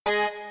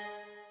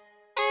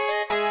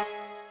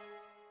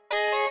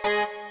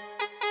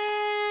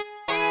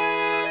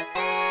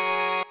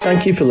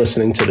Thank you for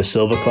listening to the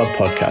Silver Club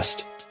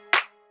podcast.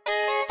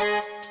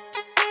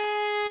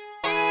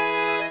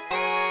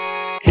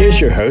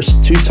 Here's your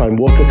host, two-time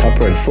Walker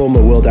Cupper and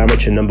former World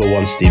Amateur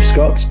 #1 Steve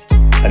Scott,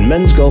 and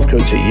men's golf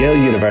coach at Yale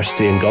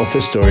University and golf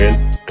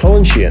historian,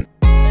 Colin Sheehan.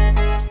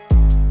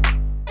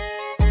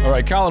 All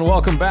right, Colin,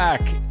 welcome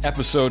back.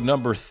 Episode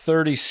number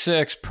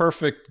 36,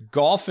 perfect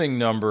golfing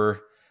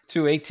number,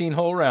 2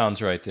 18-hole rounds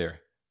right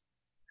there.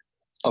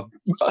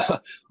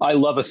 I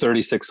love a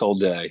 36-hole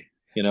day.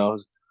 You know,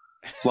 as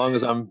long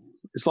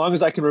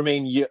as I can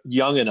remain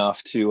young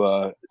enough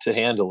to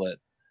handle it,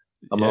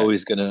 I'm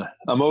always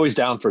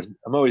down for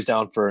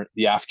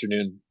the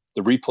afternoon,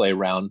 the replay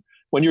round.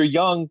 When you're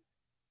young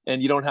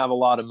and you don't have a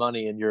lot of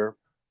money and you're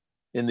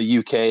in the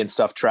UK and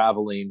stuff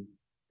traveling,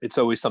 it's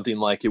always something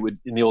like it would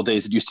in the old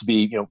days. It used to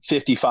be,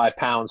 55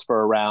 pounds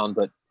for a round,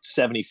 but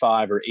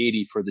 75 or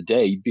 80 for the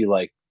day. You'd be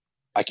like,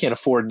 I can't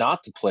afford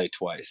not to play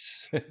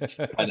twice.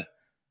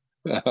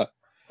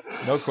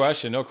 No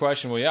question.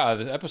 Well, yeah,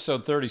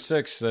 episode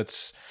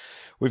 36.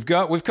 We've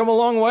come a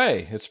long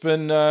way. It's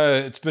been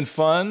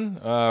fun.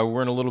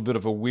 We're in a little bit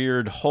of a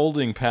weird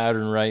holding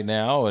pattern right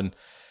now, and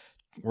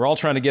we're all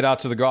trying to get out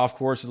to the golf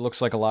course. It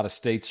looks like a lot of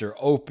states are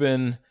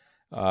open.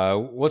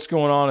 What's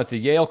going on at the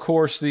Yale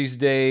course these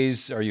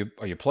days? Are you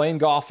playing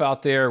golf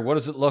out there? What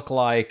does it look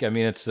like? I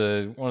mean, it's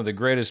one of the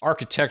greatest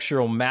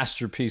architectural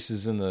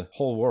masterpieces in the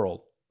whole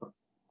world.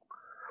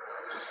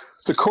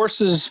 The course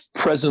is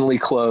presently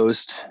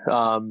closed.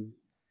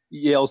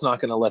 Yale's not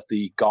going to let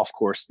the golf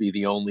course be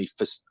the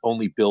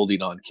only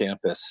building on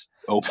campus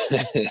open.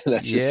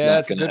 That's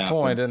a good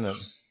point, isn't it?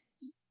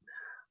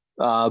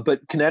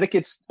 But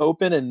Connecticut's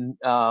open, and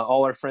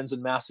all our friends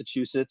in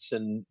Massachusetts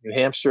and New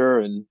Hampshire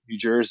and New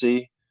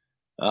Jersey,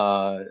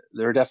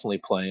 they're definitely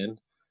playing.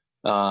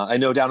 I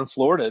know down in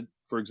Florida,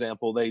 for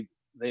example, they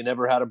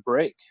never had a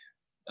break.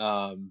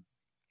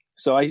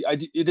 So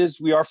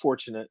we are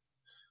fortunate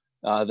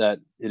that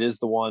it is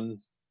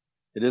one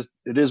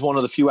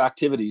of the few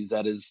activities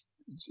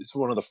it's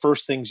one of the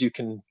first things you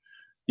can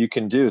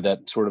do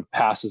that sort of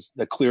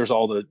clears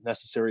all the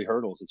necessary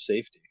hurdles of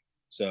safety.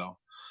 So,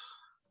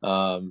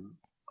 I'm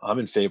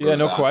in favor of that.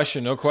 No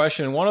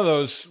question. One of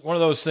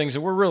those things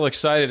that we're real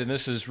excited, and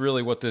this is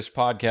really what this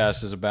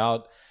podcast is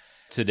about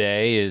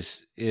today,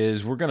 is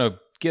we're going to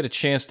get a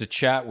chance to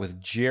chat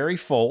with Jerry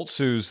Foltz,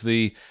 who's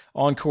the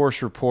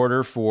on-course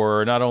reporter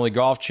for not only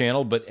Golf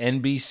Channel, but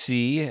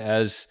NBC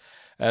as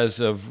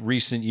of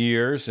recent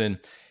years. And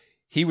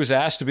he was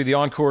asked to be the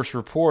on-course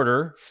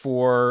reporter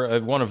for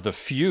one of the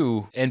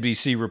few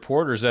NBC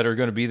reporters that are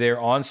going to be there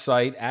on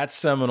site at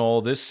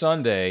Seminole this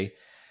Sunday,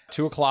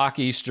 2:00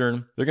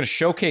 Eastern. They're going to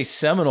showcase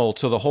Seminole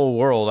to the whole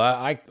world.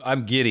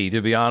 I'm giddy,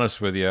 to be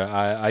honest with you.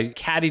 I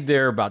caddied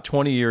there about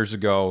 20 years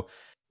ago.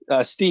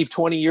 Steve,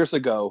 20 years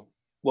ago,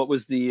 what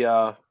was the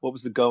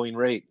going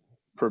rate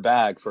per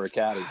bag for a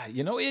caddy?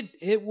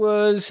 It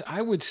was,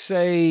 I would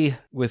say,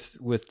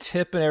 with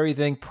tip and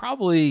everything,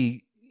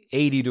 probably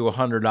 $80 to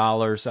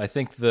 $100. I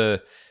think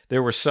there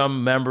were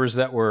some members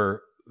that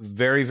were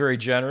very, very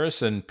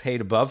generous and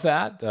paid above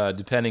that,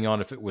 depending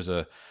on if it was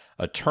a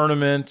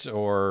tournament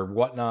or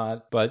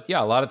whatnot. But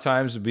yeah, a lot of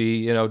times it'd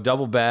be,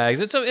 double bags.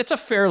 It's a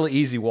fairly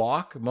easy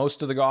walk.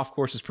 Most of the golf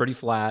course is pretty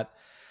flat,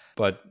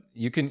 but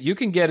you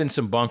can get in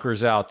some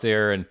bunkers out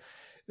there, and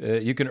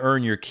you can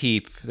earn your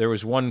keep. There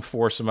was one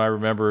foursome I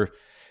remember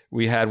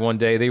we had one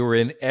day. They were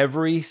in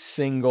every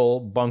single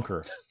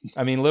bunker.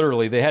 I mean,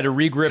 literally, they had to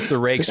regrip the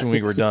rakes when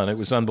we were done. It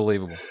was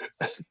unbelievable.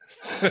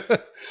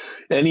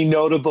 Any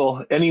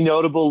notable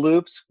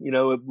loops?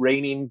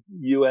 Reigning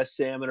U.S.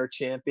 Amateur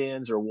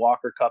champions or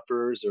Walker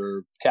Cuppers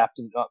or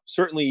captain.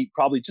 Certainly,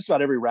 probably just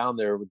about every round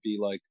there would be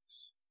like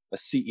a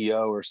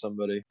CEO or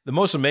somebody. The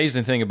most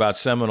amazing thing about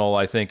Seminole,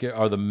 I think,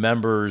 are the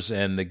members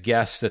and the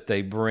guests that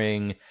they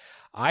bring.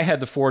 I had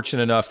the fortune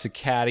enough to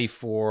caddy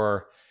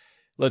for,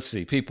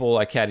 people.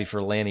 I caddied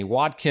for Lanny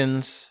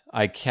Watkins.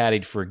 I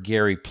caddied for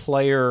Gary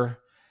Player.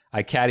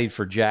 I caddied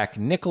for Jack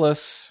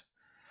Nicklaus.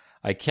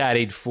 I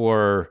caddied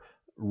for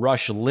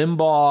Rush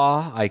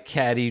Limbaugh. I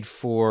caddied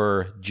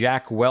for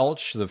Jack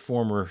Welch, the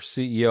former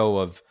CEO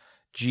of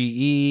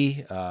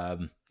GE.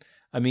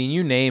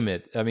 You name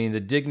it. I mean,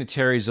 the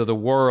dignitaries of the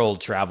world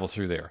travel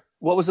through there.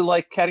 What was it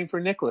like caddying for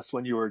Nicklaus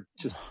when you were?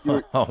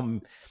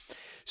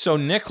 So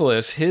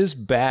Nicklaus, his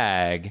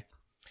bag,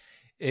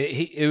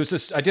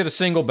 I did a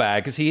single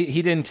bag because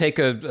he didn't take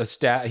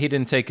he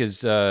didn't take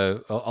his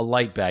a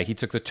light bag. He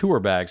took the tour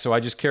bag, so I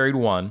just carried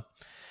one.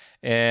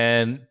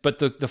 But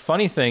the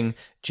funny thing,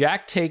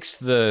 Jack takes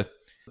there's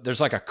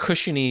like a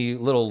cushiony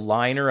little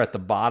liner at the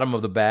bottom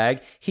of the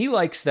bag. He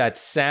likes that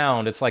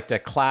sound. It's like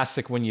that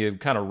classic when you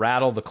kind of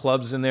rattle the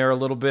clubs in there a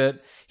little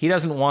bit. He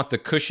doesn't want the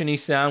cushiony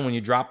sound when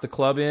you drop the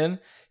club in.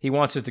 He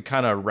wants it to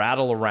kind of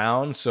rattle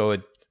around, so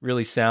it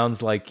really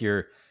sounds like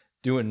you're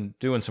doing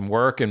some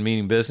work and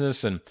meaning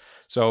business. And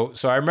so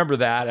I remember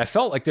that. I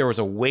felt like there was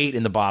a weight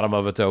in the bottom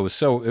of it, though.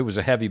 It was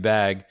a heavy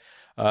bag.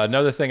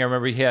 Another thing I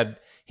remember,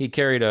 he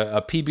carried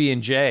a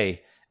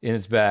PB&J in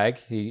his bag.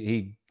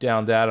 He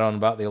downed that on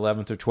about the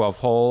 11th or 12th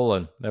hole,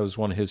 and that was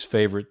one of his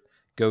favorite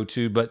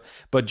go-to. But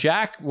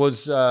Jack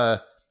was, I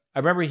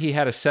remember he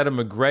had a set of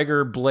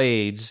McGregor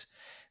blades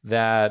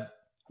that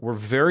were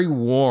very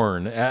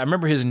worn. I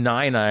remember his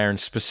 9-iron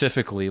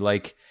specifically,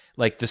 like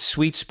the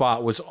sweet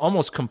spot was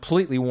almost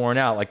completely worn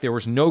out. Like there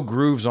was no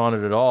grooves on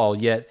it at all,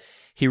 yet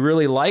he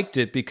really liked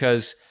it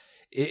because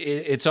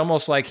it's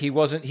almost like he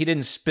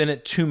didn't spin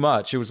it too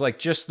much. It was like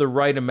just the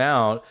right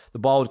amount. The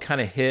ball would kind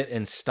of hit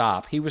and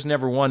stop. He was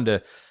never one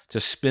to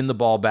spin the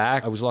ball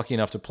back. I was lucky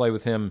enough to play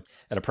with him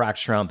at a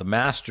practice round at the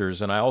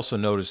Masters, and I also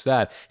noticed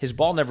that his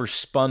ball never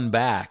spun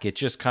back. It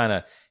just kind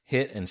of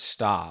hit and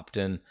stopped,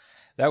 and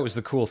that was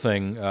the cool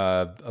thing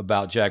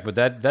about Jack. But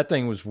that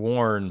thing was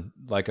worn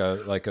like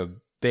a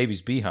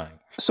baby's behind.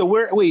 So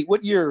what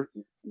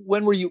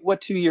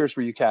 2 years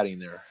were you caddying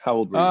there? How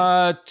old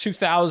were you?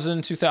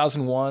 2000,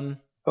 2001.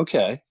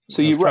 Okay.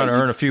 So you were trying to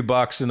earn a few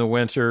bucks in the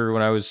winter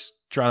when I was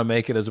trying to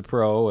make it as a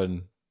pro.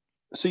 And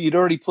so you'd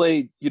already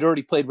played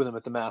with him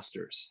at the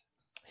Masters.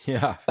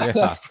 Yeah.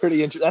 That's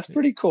pretty interesting. That's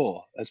pretty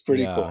cool. That's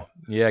pretty cool.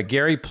 Yeah.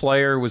 Gary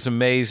Player was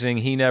amazing.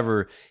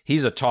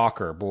 He's a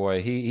talker,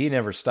 boy. He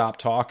never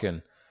stopped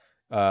talking.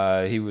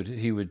 He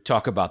would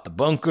talk about the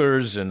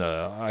bunkers, and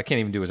I can't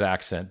even do his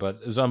accent, but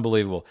it was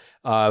unbelievable.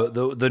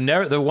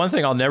 The one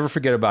thing I'll never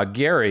forget about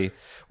Gary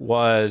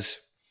was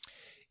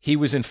he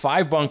was in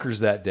 5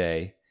 bunkers that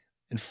day,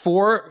 and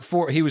four.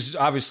 He was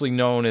obviously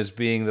known as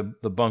being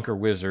the bunker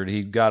wizard.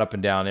 He got up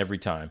and down every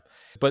time.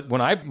 But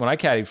when I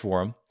caddied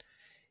for him,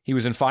 he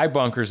was in 5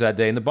 bunkers that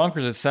day, and the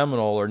bunkers at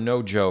Seminole are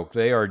no joke.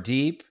 They are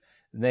deep.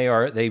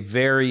 They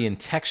vary in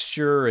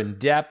texture and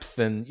depth,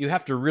 and you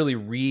have to really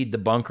read the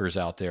bunkers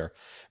out there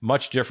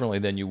much differently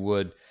than you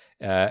would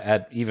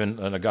at even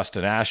an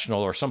Augusta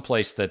National or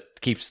someplace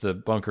that keeps the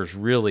bunkers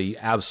really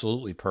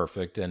absolutely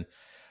perfect.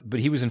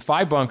 But he was in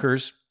 5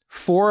 bunkers.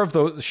 4 of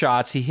those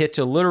shots he hit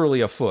to literally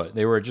a foot.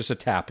 They were just a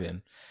tap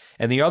in,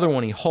 and the other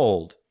one he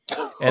holed.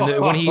 And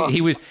when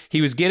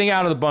he was getting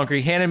out of the bunker,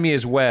 he handed me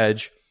his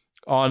wedge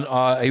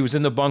on. He was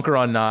in the bunker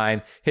on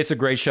 9, hits a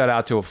great shot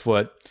out to a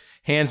foot.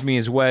 Hands me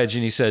his wedge,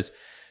 and he says,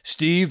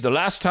 "Steve, the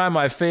last time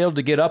I failed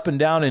to get up and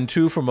down in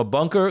 2 from a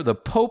bunker, the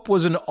Pope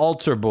was an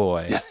altar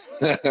boy."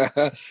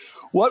 Do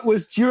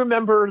you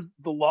remember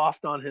the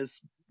loft on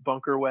his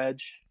bunker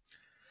wedge?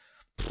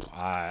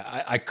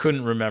 I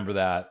couldn't remember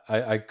that.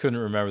 I couldn't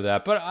remember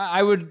that, but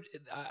I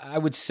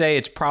would say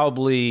it's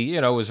probably,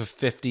 it was a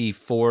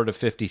 54 to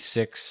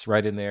 56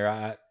 right in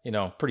there.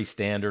 Pretty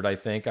standard, I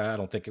think. I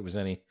don't think it was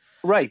any.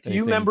 Right. Do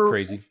you remember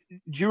crazy?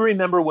 Do you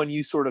remember when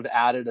you sort of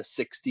added a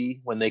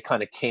 60 when they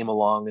kind of came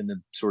along in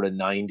the sort of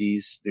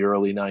 90s, the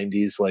early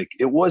 90s? Like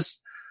it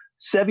was,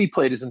 Seve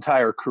played his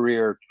entire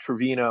career,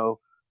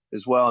 Trevino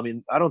as well. I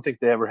mean, I don't think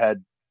they ever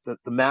had the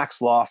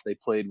max loft they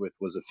played with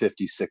was a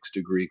 56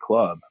 degree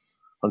club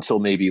until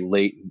maybe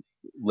late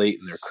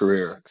in their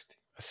career.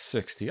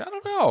 60. I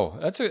don't know.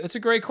 It's a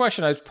great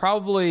question. I was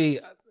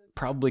probably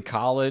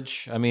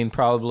college. I mean,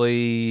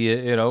 probably,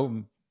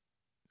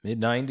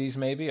 mid-90s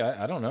maybe.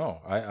 I don't know.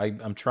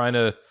 I'm trying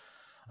to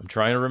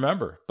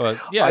remember. But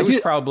yeah, it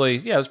was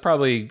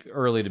probably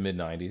early to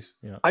mid-90s.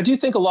 Yeah. I do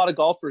think a lot of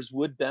golfers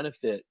would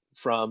benefit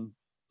from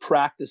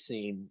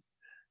practicing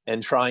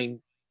and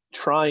trying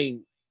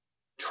a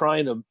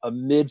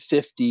mid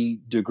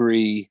 50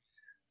 degree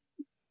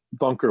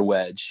bunker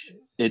wedge.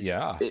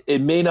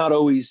 It may not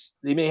always,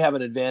 they may have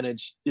an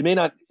advantage. It may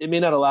not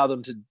allow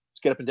them to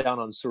get up and down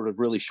on sort of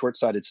really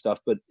short-sighted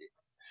stuff, but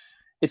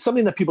it's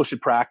something that people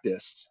should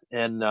practice,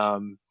 and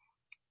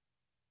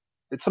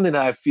it's something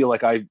that I feel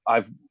like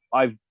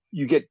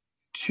you get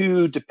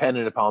too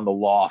dependent upon the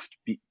loft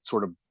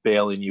sort of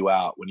bailing you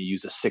out when you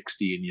use a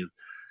 60, and you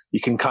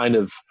can kind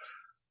of.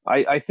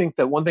 I think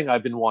that one thing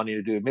I've been wanting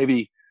to do,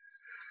 maybe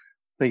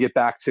when I get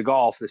back to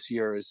golf this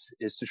year, is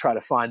to try to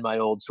find my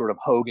old sort of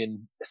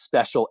Hogan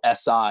Special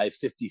SI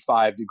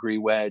 55 degree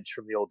wedge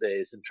from the old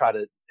days, and try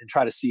to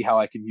see how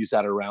I can use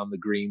that around the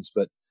greens,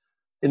 but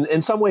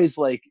in some ways,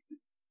 like.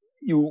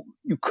 You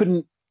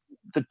couldn't.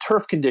 The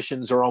turf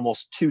conditions are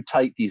almost too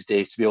tight these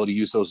days to be able to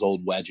use those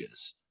old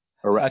wedges.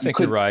 I think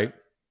you're right.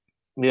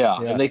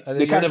 Yeah, and they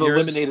kind of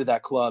eliminated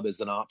that club as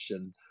an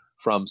option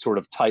from sort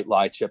of tight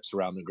lie chips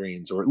around the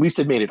greens, or at least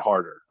it made it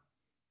harder.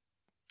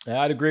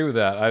 Yeah, I'd agree with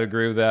that.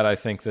 I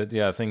think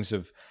that things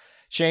have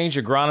changed.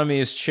 Agronomy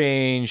has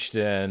changed,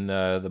 and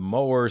the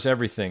mowers,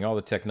 everything, all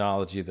the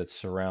technology that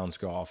surrounds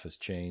golf has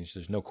changed.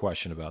 There's no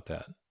question about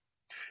that.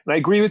 And I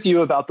agree with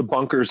you about the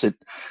bunkers at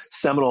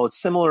Seminole.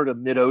 It's similar to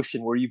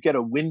mid-ocean where you get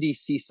a windy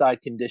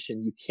seaside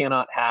condition. You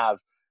cannot have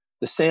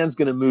the sand's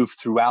going to move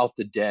throughout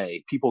the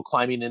day, people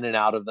climbing in and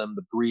out of them,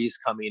 the breeze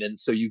coming in.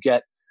 So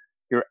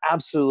you're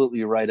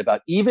absolutely right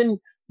about even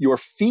your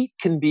feet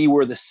can be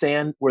where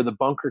the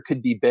bunker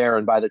could be bare.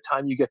 And by the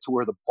time you get to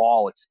where the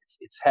ball,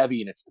 it's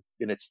heavy and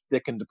it's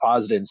thick and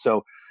deposited. And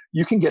so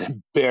you can get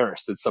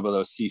embarrassed at some of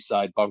those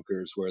seaside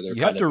bunkers where they're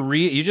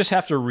you just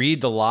have to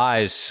read the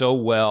lies so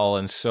well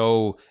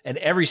and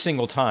every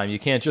single time. You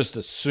can't just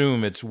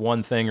assume it's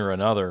one thing or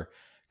another,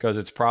 because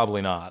it's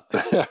probably not.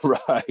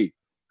 Right.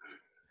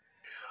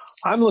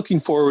 I'm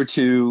looking forward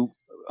to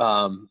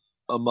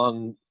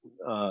among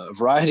a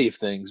variety of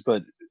things,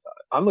 but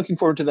I'm looking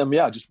forward to them.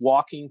 Yeah, just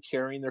walking,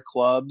 carrying their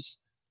clubs,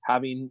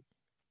 having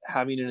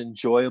an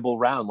enjoyable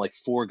round, like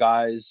 4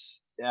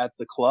 guys at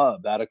the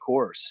club at a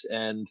course.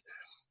 And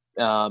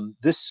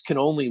this can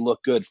only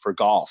look good for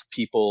golf.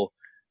 People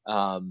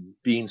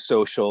being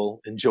social,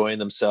 enjoying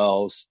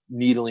themselves,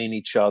 needling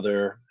each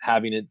other,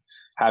 having it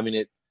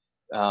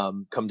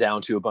come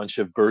down to a bunch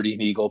of birdie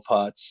and eagle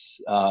putts.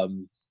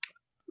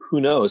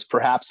 Who knows?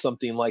 Perhaps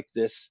something like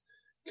this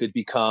could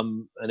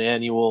become an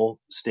annual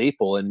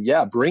staple. And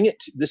yeah, bring it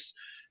to this.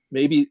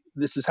 Maybe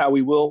this is how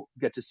we will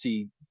get to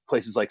see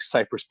places like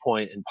Cypress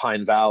Point and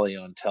Pine Valley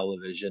on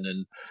television,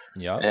 and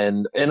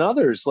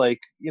others.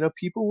 Like,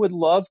 people would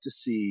love to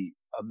see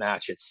a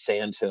match at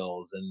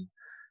Sandhills and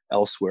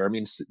elsewhere. I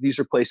mean, these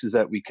are places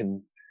that we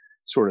can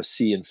sort of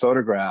see in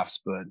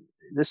photographs, but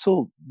this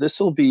will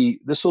be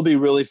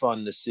really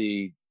fun to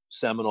see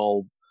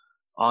Seminole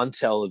on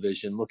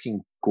television,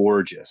 looking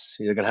gorgeous.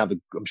 They're going to have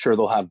I'm sure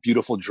they'll have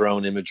beautiful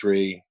drone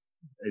imagery.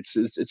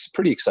 It's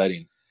pretty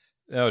exciting.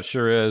 Oh, it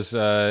sure is.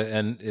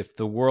 And if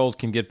the world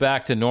can get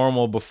back to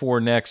normal before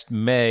next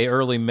May,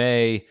 early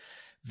May,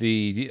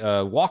 the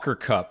Walker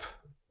Cup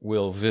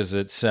will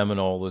visit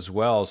Seminole as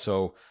well.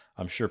 So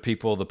I'm sure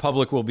the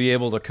public will be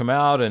able to come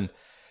out and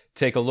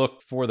take a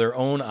look for their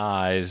own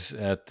eyes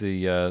at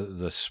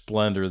the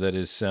splendor that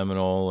is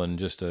Seminole, and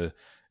just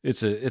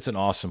it's an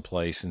awesome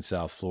place in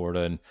South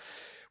Florida, and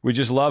we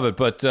just love it.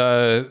 But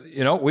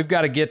we've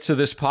got to get to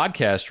this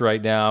podcast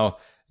right now.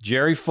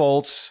 Jerry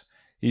Foltz,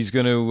 he's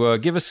going to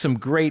give us some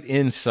great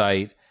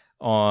insight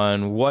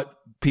on what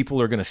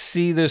people are going to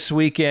see this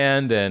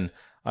weekend, and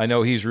I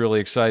know he's really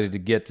excited to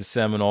get to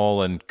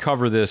Seminole and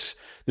cover this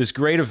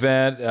great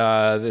event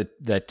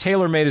that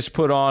TaylorMade has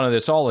put on, and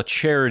it's all a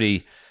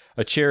charity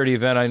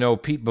event. I know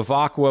Pete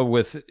Bavacqua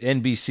with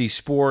NBC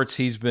Sports,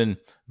 he's been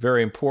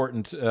very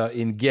important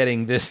in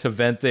getting this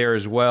event there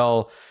as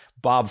well.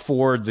 Bob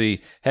Ford, the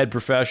head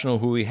professional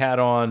who we had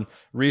on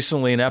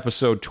recently in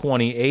episode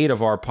 28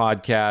 of our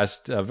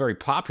podcast, a very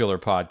popular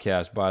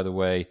podcast, by the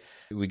way.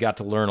 We got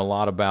to learn a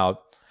lot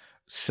about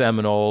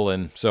Seminole.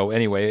 And so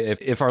anyway,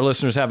 if our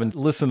listeners haven't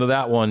listened to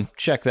that one,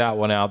 check that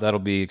one out.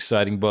 That'll be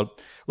exciting.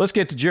 But let's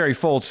get to Jerry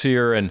Foltz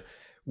here, and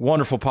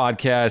wonderful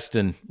podcast,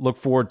 and look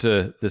forward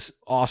to this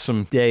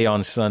awesome day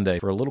on Sunday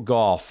for a little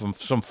golf,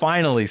 some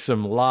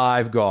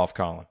live golf,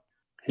 Colin.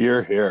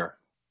 Hear, hear.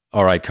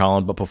 All right,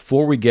 Colin, but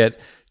before we get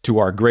to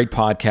our great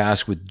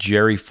podcast with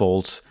Jerry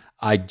Foltz,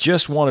 I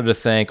just wanted to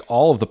thank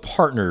all of the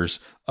partners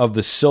of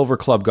the Silver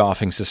Club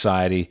Golfing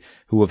Society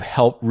who have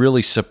helped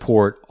really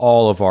support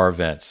all of our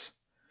events.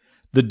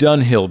 The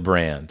Dunhill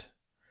brand,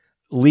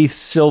 Leith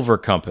Silver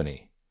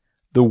Company,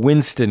 the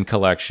Winston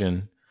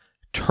Collection,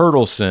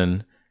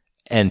 Turtleson,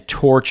 and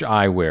Torch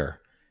Eyewear.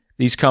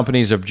 These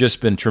companies have just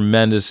been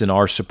tremendous in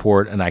our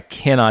support, and I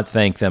cannot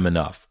thank them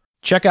enough.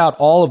 Check out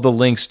all of the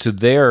links to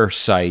their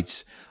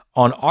sites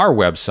on our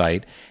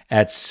website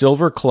at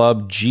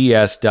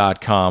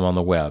silverclubgs.com on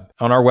the web.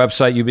 On our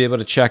website, you'll be able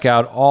to check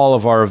out all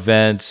of our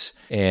events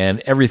and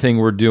everything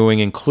we're doing,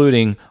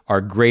 including our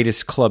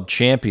Greatest Club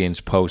Champions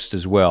post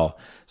as well.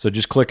 So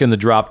just click in the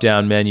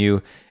drop-down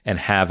menu and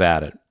have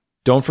at it.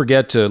 Don't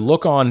forget to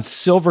look on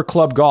Silver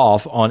Club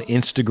Golf on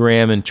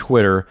Instagram and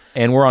Twitter,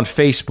 and we're on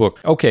Facebook.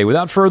 Okay,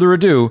 without further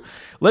ado,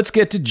 let's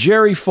get to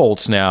Jerry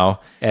Foltz now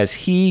as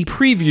he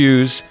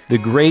previews the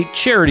great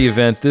charity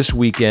event this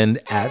weekend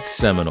at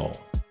Seminole.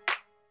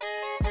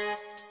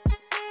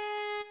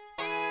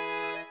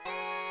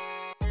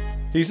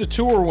 He's a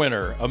tour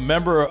winner, a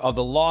member of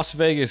the Las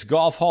Vegas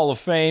Golf Hall of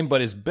Fame,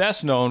 but is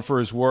best known for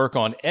his work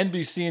on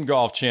NBC and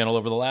Golf Channel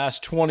over the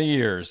last 20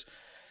 years.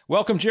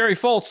 Welcome, Jerry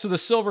Foltz, to the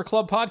Silver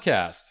Club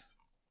Podcast.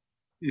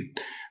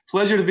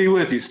 Pleasure to be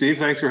with you, Steve.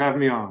 Thanks for having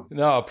me on.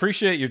 No,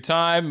 appreciate your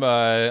time.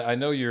 I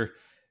know you're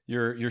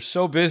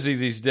so busy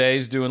these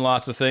days doing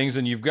lots of things,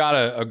 and you've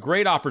got a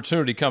great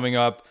opportunity coming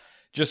up.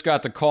 Just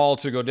got the call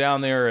to go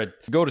down there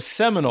go to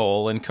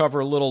Seminole and cover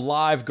a little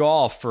live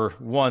golf for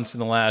once in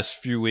the last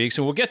few weeks,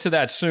 and we'll get to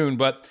that soon.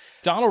 But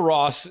Donald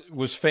Ross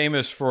was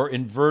famous for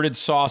inverted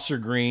saucer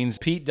greens.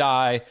 Pete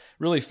Dye,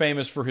 really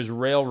famous for his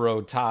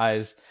railroad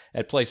ties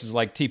at places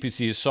like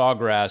TPC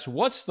Sawgrass.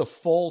 What's the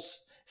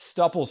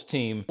Foltz-Stupples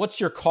team? What's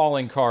your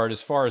calling card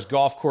as far as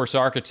golf course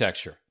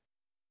architecture?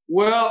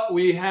 Well,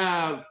 we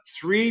have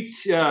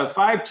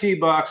 5 tee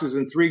boxes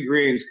and 3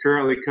 greens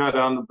currently cut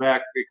on the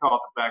back. They call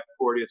it the back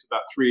 40. It's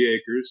about 3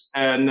 acres.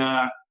 And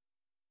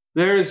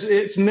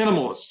it's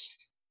minimalist.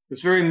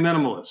 It's very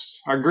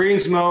minimalist. Our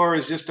greens mower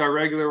is just our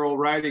regular old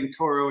riding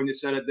Toro, and you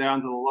set it down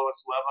to the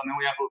lowest level. And then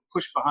we have a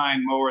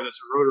push-behind mower that's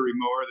a rotary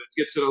mower that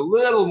gets it a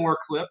little more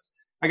clipped.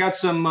 I got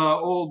some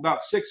old, about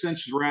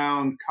 6-inch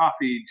round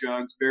coffee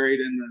jugs buried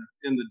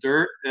in the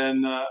dirt,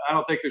 and I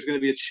don't think there's going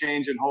to be a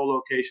change in hole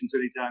locations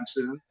anytime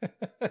soon.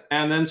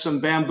 And then some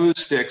bamboo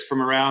sticks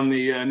from around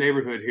the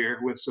neighborhood here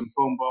with some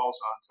foam balls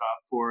on top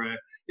for it.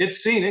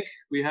 It's scenic.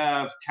 We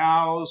have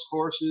cows,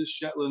 horses,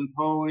 Shetland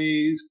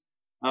ponies,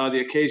 the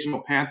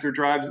occasional panther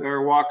drives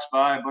or walks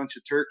by, a bunch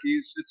of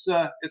turkeys. It's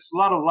a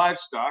lot of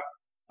livestock.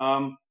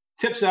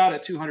 Tips out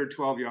at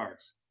 212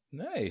 yards.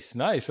 Nice.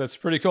 That's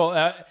pretty cool.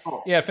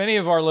 Cool. Yeah, if any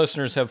of our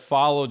listeners have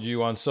followed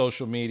you on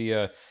social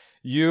media,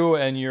 you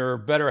and your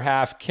better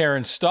half,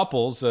 Karen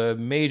Stupples, a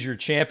major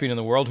champion in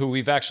the world, who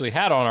we've actually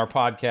had on our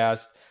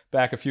podcast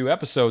back a few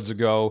episodes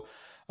ago.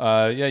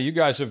 You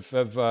guys have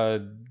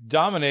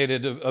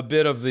dominated a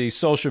bit of the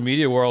social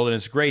media world, and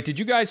it's great. Did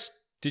you guys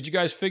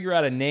figure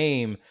out a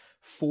name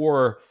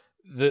for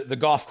the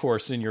golf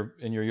course in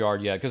your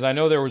yard yet? Because I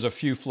know there was a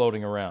few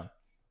floating around.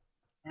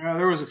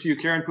 There was a few.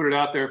 Karen put it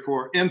out there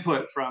for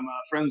input from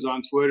friends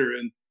on Twitter,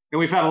 and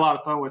we've had a lot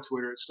of fun with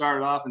Twitter. It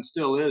started off and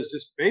still is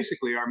just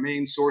basically our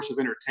main source of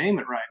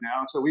entertainment right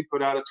now. So we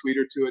put out a tweet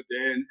or two a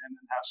day and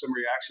have some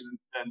reaction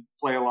and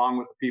play along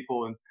with the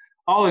people, and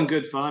all in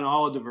good fun,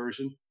 all a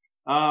diversion.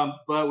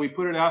 But we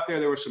put it out there.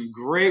 There were some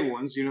great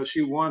ones. You know,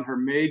 she won her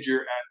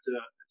major at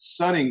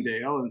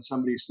Sunningdale, and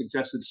somebody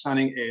suggested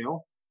Sunning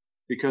Ale,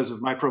 because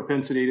of my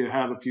propensity to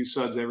have a few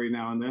suds every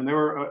now and then. There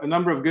were a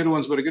number of good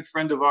ones, but a good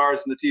friend of ours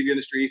in the TV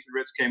industry, Ethan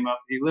Ritz, came up.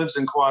 He lives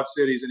in Quad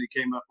Cities, and he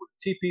came up with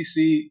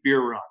TPC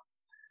Beer Run.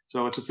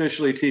 So it's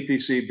officially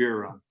TPC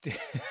Beer Run.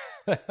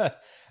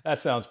 That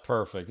sounds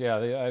perfect.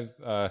 Yeah,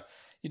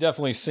 you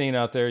definitely seen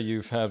out there.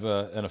 You have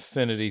an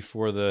affinity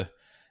for the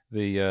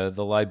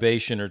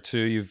libation or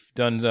two. You've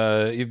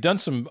done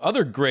some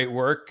other great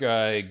work,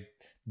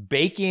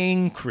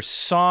 baking,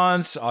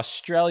 croissants,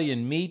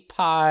 Australian meat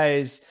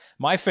pies.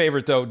 My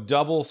favorite, though,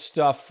 double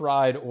stuffed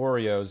fried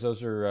Oreos.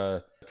 Those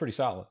are pretty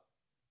solid.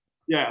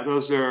 Yeah,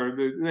 those are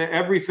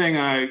everything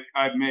I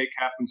make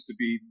happens to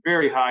be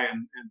very high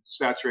in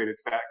saturated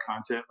fat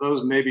content.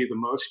 Those may be the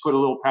most. Put a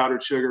little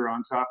powdered sugar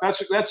on top.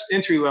 That's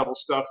entry level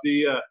stuff.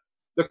 The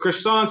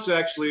croissants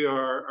actually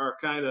are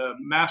kind of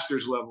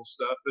master's level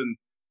stuff,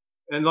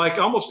 and like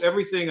almost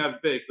everything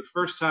I've baked, the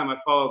first time I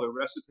follow the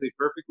recipe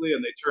perfectly,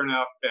 and they turn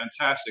out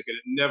fantastic, and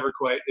it never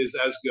quite is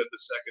as good the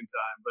second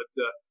time. But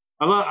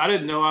I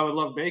didn't know I would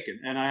love bacon,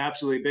 and I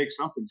absolutely bake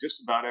something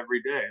just about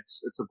every day.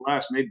 It's a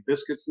blast. Made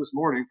biscuits this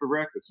morning for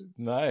breakfast.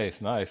 Nice.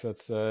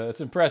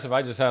 That's impressive.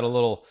 I just had a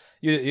little.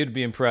 You'd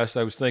be impressed.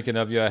 I was thinking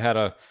of you. I had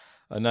a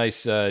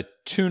nice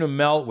tuna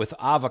melt with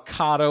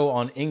avocado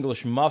on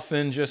English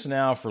muffin just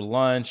now for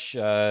lunch.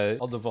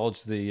 I'll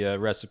divulge the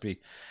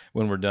recipe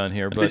when we're done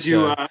here. But did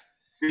you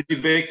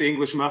bake the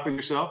English muffin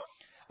yourself?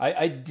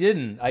 I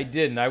didn't.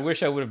 I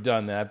wish I would have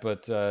done that,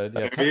 but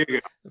there you go.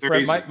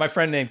 My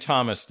friend named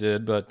Thomas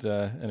did. But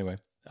anyway,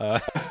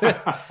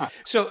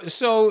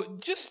 so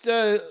just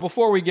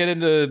before we get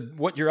into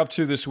what you're up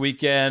to this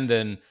weekend,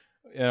 and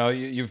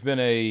you've been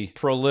a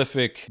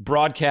prolific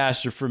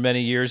broadcaster for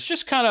many years.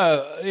 Just kind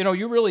of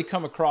you really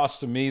come across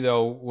to me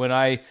though when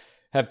I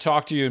have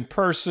talked to you in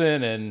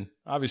person, and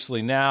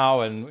obviously now,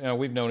 and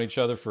we've known each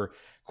other for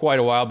quite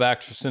a while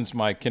back since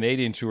my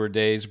Canadian tour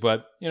days.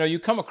 But you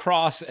come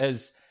across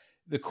as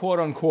the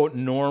quote-unquote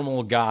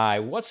normal guy.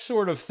 What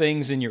sort of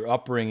things in your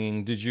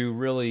upbringing did you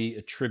really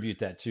attribute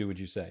that to, would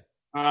you say?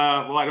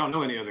 Well, I don't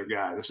know any other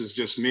guy. This is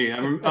just me.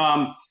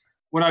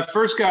 When I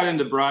first got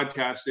into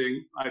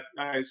broadcasting,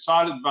 I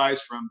sought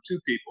advice from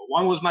two people.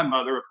 One was my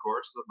mother, of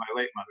course, my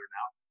late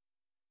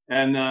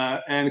mother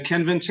now. And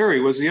Ken Venturi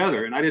was the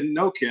other. And I didn't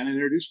know Ken. I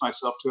introduced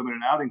myself to him at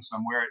an outing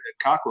somewhere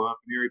at Kakwa up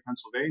in Erie,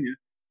 Pennsylvania.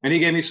 And he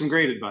gave me some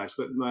great advice.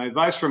 But my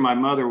advice from my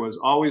mother was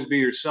always be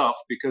yourself,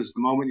 because the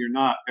moment you're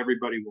not,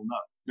 everybody will know.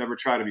 Never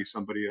try to be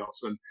somebody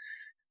else.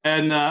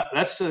 And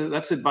that's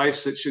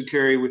advice that should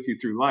carry with you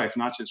through life,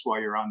 not just while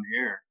you're on the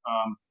air.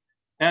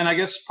 And I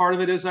guess part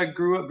of it is I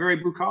grew up very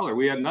blue collar.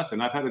 We had nothing.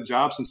 I've had a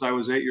job since I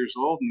was 8 years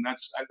old, and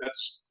that's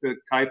the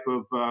type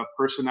of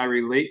person I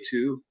relate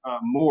to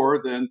more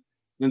than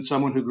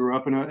someone who grew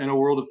up in a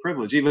world of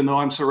privilege. Even though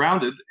I'm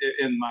surrounded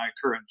in my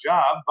current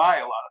job by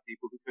a lot of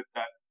people who fit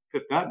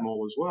that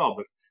mold as well.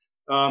 But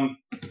I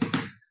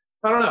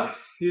don't know.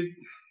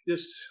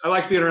 I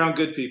like being around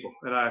good people,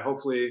 and I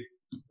hopefully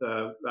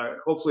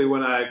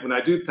when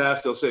I do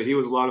pass, they'll say he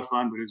was a lot of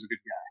fun, but he was a good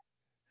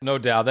guy. No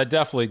doubt, that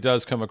definitely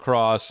does come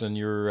across, and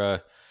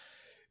you're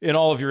in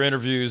all of your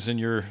interviews and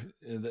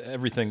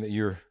everything that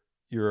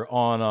you're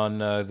on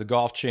the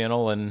Golf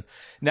Channel and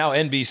now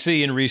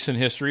NBC in recent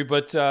history.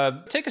 But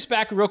take us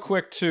back real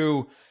quick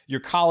to your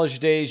college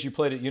days. You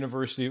played at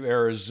University of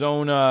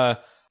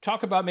Arizona.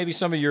 Talk about maybe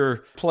some of your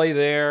play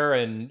there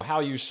and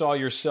how you saw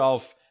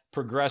yourself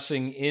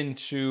progressing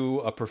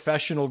into a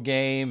professional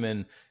game,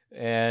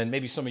 and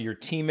maybe some of your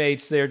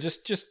teammates there.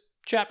 Just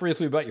chat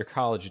briefly about your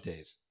college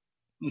days.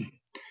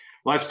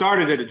 Well, I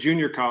started at a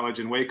junior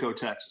college in Waco,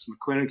 Texas,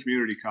 McLennan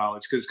Community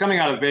College, because coming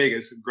out of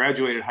Vegas,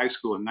 graduated high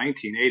school in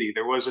 1980.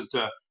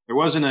 There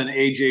wasn't an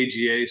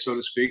AJGA, so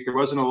to speak. There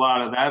wasn't a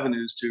lot of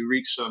avenues to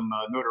reach some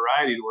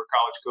notoriety to where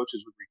college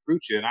coaches would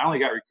recruit you. And I only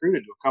got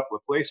recruited to a couple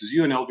of places,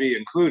 UNLV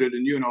included,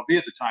 and UNLV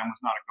at the time was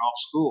not a golf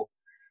school.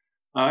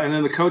 And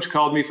then the coach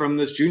called me from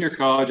this junior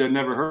college I'd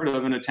never heard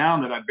of in a town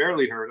that I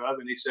barely heard of.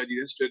 And he said, "You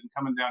interested in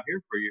coming down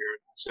here for a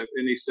year?"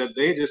 And he said,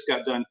 they just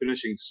got done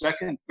finishing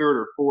second, third,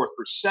 or fourth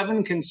for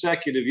 7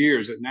 consecutive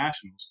years at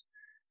Nationals.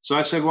 So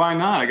I said, why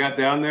not? I got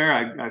down there.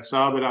 I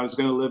saw that I was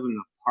going to live in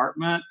an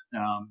apartment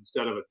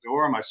instead of a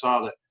dorm. I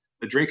saw that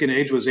The drinking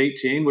age was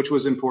 18, which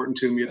was important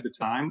to me at the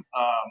time.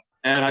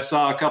 And I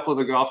saw a couple of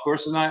the golf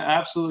courses, and I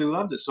absolutely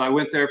loved it. So I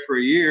went there for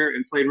a year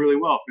and played really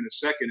well, finished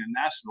second in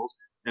nationals.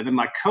 And then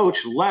my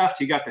coach left.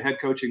 He got the head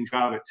coaching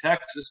job at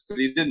Texas, but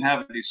he didn't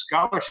have any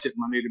scholarship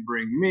money to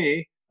bring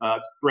me.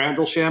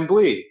 Brandel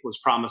Chambly was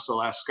promised the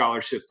last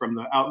scholarship from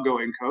the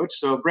outgoing coach.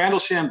 So Brandel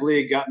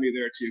Chambly got me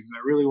there too, because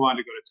I really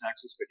wanted to go to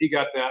Texas, but he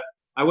got that.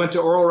 I went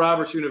to Oral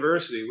Roberts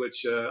University,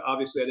 which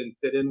obviously I didn't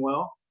fit in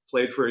well.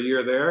 Played for a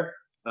year there.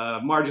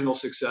 Marginal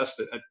success,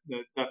 but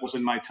that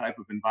wasn't my type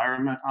of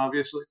environment,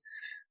 obviously.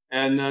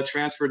 And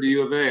transferred to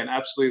U of A and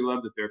absolutely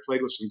loved it there.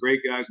 Played with some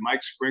great guys.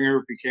 Mike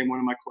Springer became one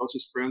of my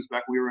closest friends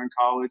back when we were in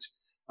college.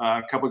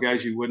 A couple of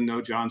guys you wouldn't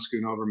know, John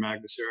Schoonover,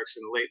 Magnus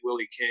Eriksson, the late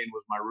Willie Kane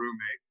was my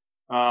roommate.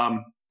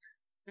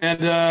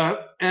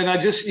 And I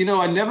just,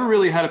 I never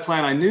really had a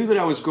plan. I knew that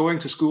I was going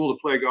to school to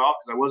play golf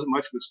because I wasn't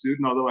much of a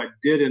student, although I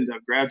did end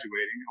up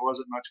graduating. I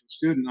wasn't much of a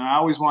student. And I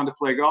always wanted to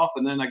play golf.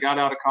 And then I got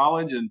out of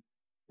college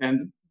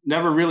and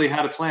never really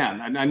had a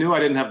plan. I knew I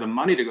didn't have the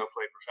money to go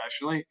play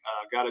professionally.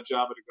 Got a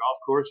job at a golf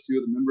course. Two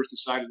of the members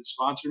decided to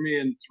sponsor me.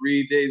 And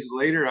 3 days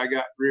later, I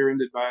got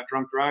rear-ended by a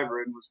drunk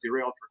driver and was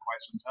derailed for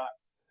quite some time.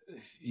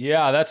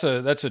 Yeah, that's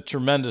a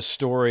tremendous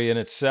story in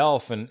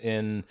itself, and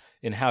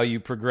in how you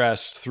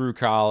progressed through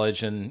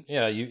college, and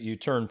you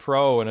turned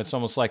pro, and it's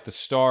almost like the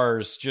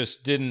stars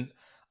just didn't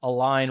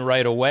align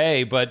right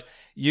away, but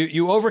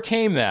you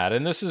overcame that,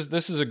 and this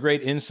is a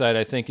great insight,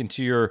 I think,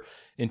 into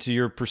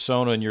your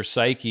persona and your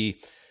psyche.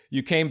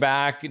 You came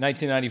back in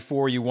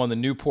 1994. You won the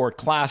Newport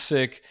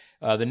Classic.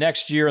 The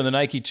next year on the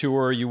Nike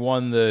Tour, you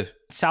won the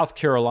South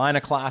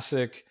Carolina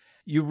Classic.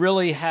 You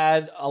really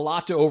had a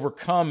lot to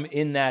overcome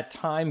in that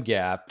time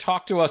gap.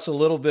 Talk to us a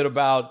little bit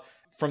about,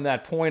 from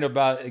that point,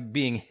 about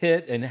being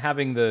hit and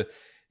having the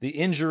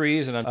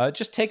injuries, and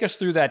just take us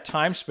through that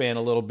time span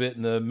a little bit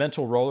and the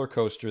mental roller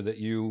coaster that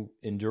you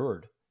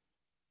endured.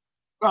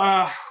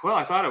 Well,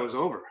 I thought it was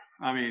over.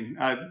 I mean,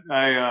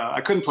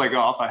 I couldn't play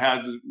golf. I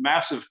had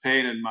massive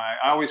pain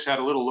I always had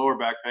a little lower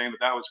back pain,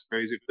 but that was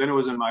crazy. But then it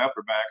was in my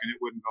upper back and it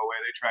wouldn't go away.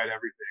 They tried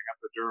everything,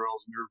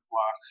 epidurals, nerve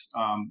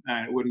blocks,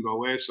 and it wouldn't go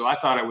away. So I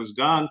thought I was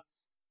done.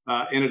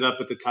 Ended up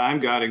at the time,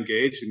 got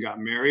engaged and got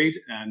married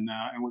and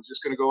was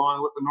just going to go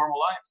on with a normal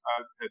life.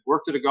 I had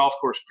worked at a golf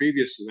course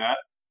previous to that.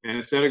 And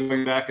instead of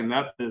going back in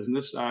that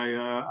business, I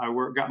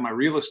got my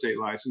real estate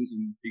license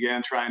and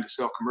began trying to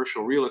sell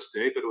commercial real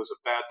estate, but it was a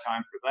bad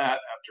time for that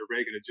after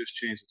Reagan had just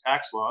changed the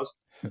tax laws.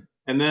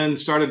 And then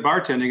started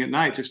bartending at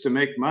night just to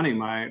make money.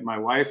 My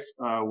wife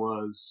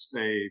was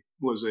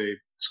a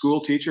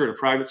school teacher at a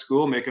private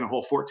school, making a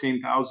whole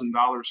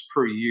 $14,000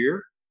 per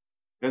year.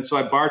 And so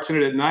I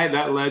bartended at night.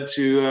 That led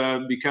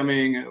to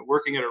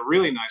working at a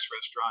really nice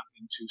restaurant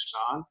in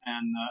Tucson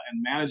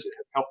and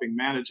helping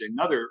manage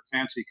another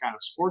fancy kind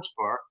of sports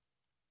bar.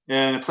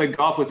 And I played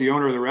golf with the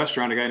owner of the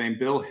restaurant, a guy named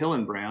Bill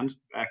Hillenbrand,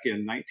 back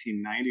in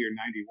 1990 or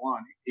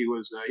 91. He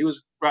was a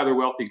rather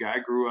wealthy guy.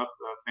 Grew up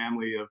a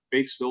family of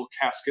Batesville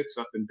caskets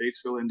up in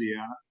Batesville,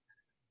 Indiana.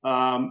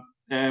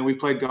 And we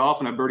played golf,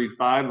 and I birdied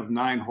 6 of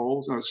 9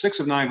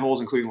 holes,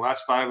 including the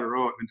last 5 in a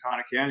row at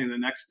Ventana Canyon. The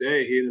next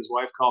day, he and his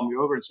wife called me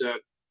over and said,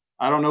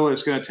 I don't know what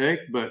it's going to take,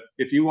 but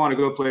if you want to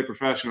go play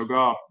professional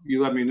golf,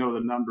 you let me know the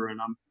number and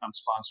I'm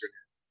sponsored.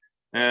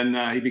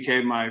 And he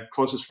became my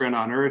closest friend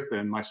on earth,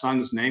 and my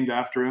son's named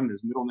after him.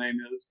 His middle name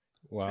is.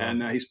 Wow.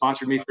 And he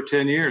sponsored me for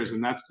 10 years,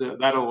 and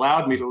that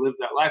allowed me to live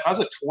that life. I was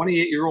a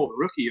 28-year-old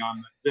rookie on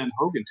the then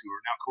Hogan Tour,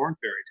 now Korn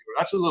Ferry Tour.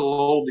 That's a little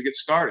old to get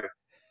started.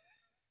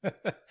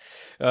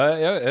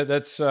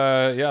 That's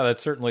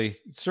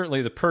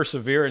certainly the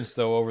perseverance,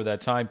 though, over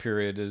that time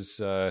period is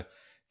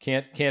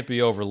can't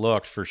be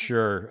overlooked for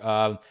sure.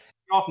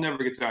 Golf never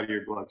gets out of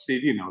your blood,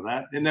 Steve. You know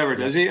that. It never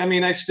does. I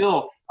mean,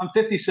 I'm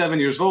 57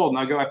 years old, and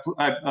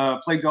I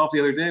played golf the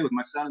other day with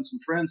my son and some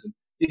friends, and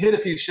you hit a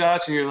few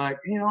shots, and you're like,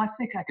 I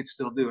think I could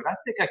still do it. I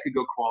think I could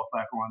go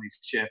qualify for one of these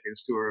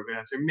Champions Tour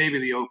events, or maybe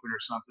the Open or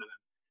something.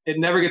 It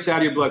never gets out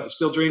of your blood. You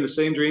still dream the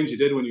same dreams you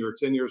did when you were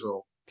 10 years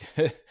old.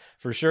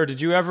 For sure.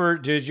 Did you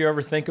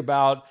ever think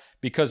about,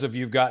 because of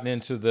you've gotten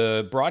into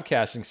the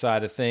broadcasting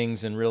side of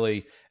things and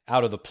really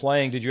out of the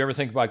playing, did you ever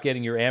think about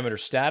getting your amateur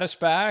status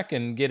back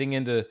and getting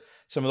into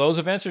some of those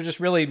events, or just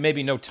really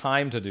maybe no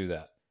time to do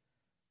that?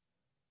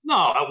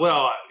 No,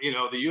 well,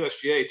 the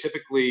USGA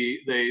typically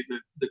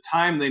the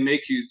time they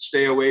make you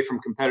stay away from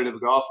competitive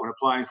golf when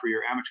applying for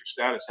your amateur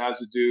status has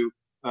to do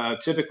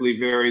typically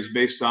varies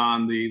based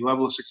on the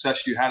level of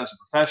success you had as a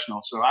professional.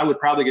 So I would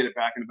probably get it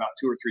back in about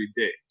 2 or 3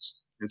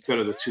 days instead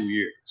of the 2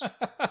 years.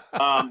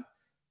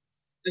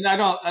 And I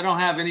don't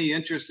have any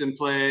interest in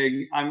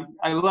playing.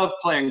 I love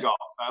playing golf.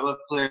 I love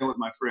playing with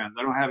my friends.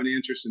 I don't have any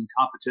interest in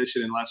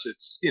competition unless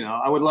it's,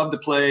 I would love to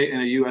play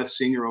in a U.S.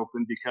 Senior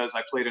Open because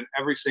I played in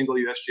every single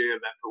USGA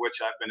event for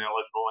which I've been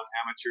eligible, an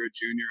amateur,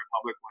 junior,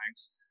 public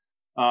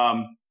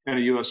links, and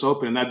a U.S.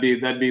 Open. And that'd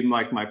be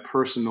like my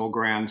personal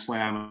Grand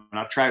Slam. And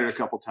I've tried it a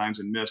couple times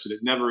and missed it. It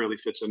never really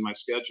fits in my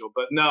schedule.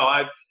 But no,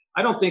 I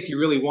don't think you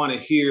really want to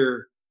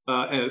hear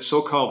a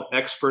so-called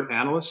expert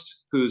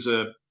analyst who's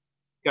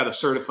got a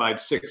certified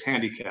 6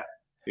 handicap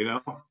You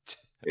know,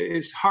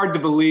 it's hard to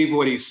believe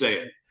what he's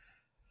saying.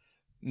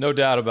 No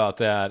doubt about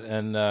that.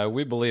 And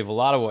we believe a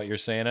lot of what you're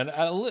saying. And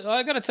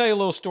I got to tell you a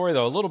little story,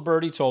 though. A little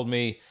birdie told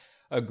me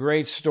a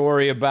great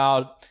story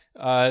about,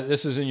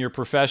 this is in your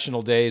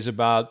professional days,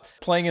 about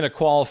playing in a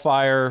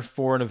qualifier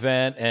for an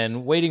event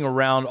and waiting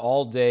around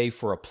all day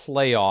for a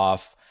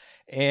playoff.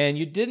 And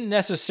you didn't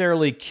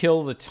necessarily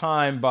kill the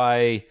time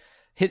by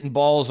hitting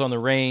balls on the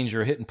range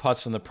or hitting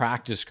putts on the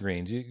practice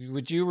greens.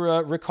 Would you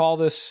recall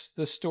this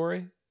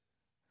story?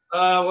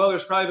 Well,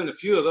 there's probably been a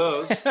few of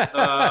those.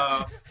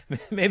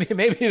 maybe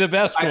the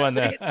best one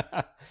then.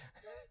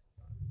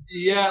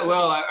 Yeah,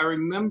 well, I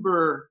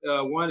remember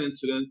one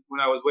incident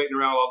when I was waiting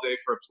around all day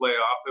for a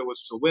playoff. It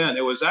was to win.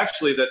 It was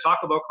actually the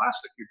Taco Bell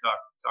Classic you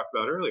talked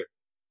about earlier.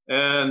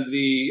 And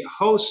the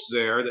host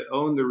there that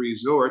owned the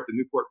resort, the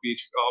Newport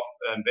Beach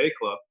Golf and Bay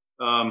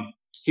Club,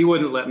 he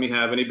wouldn't let me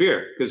have any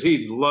beer because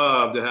he'd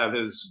love to have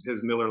his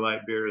Miller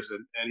Lite beers,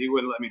 and he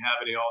wouldn't let me have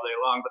any all day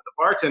long. But the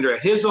bartender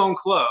at his own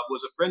club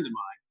was a friend of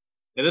mine.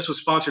 And this was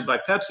sponsored by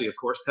Pepsi, of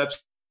course,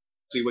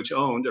 Pepsi, which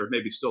owned, or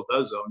maybe still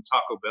does own,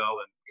 Taco Bell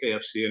and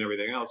KFC and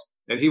everything else.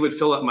 And he would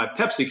fill up my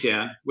Pepsi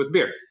can with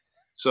beer.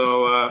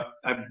 So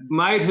I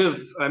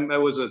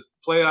was a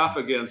playoff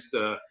against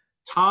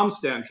Tom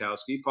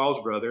Stankowski,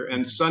 Paul's brother,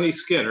 and Sonny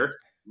Skinner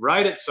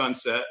right at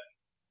sunset.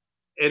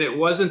 And it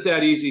wasn't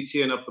that easy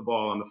teeing up the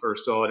ball on the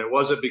first hole, and it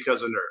wasn't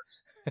because of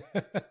nerves.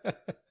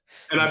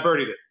 And I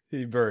birdied it.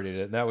 He birdied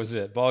it, and that was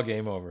it. Ball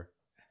game over.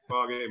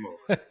 Ball game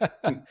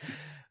over.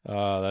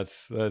 Oh,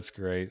 that's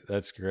great.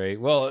 That's great.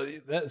 Well,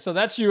 so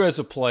that's you as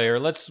a player.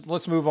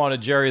 Let's move on to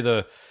Jerry,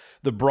 the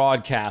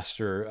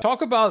broadcaster.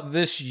 Talk about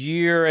this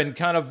year and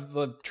kind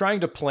of trying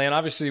to plan.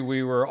 Obviously,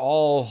 we were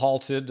all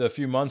halted a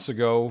few months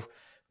ago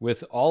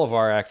with all of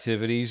our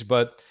activities,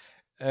 but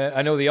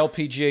I know the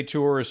LPGA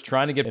Tour is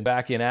trying to get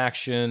back in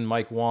action.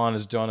 Mike Wan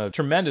has done a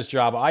tremendous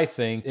job, I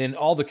think, in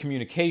all the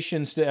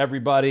communications to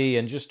everybody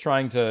and just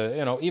trying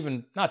to,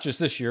 even not just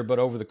this year, but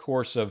over the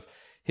course of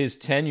his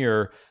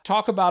tenure.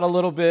 Talk about a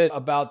little bit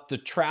about the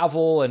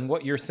travel and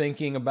what you're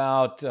thinking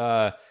about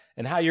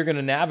and how you're going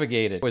to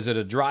navigate it. Is it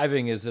a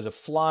driving? Is it a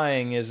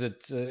flying? Is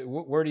it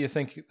where do you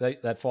think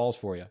that falls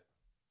for you?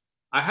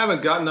 I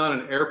haven't gotten on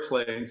an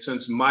airplane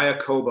since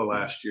Mayakoba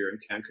last year in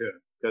Cancun,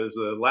 because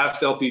the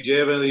last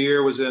LPGA event of the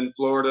year was in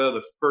Florida.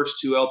 The first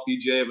two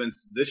LPGA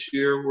events this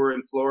year were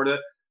in Florida.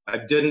 I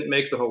didn't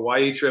make the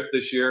Hawaii trip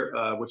this year,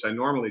 which I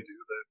normally do,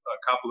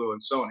 the Kapalua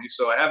and Sony.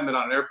 So I haven't been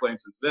on an airplane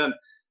since then.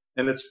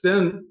 And it's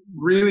been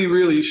really,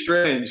 really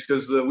strange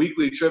because the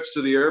weekly trips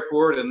to the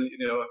airport and,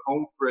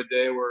 home for a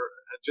day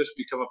had just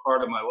become a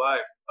part of my life.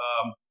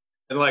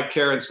 And like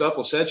Karen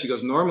Stupple said, she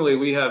goes, normally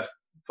we have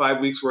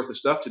 5 weeks worth of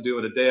stuff to do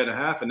in a day and a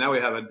half. And now we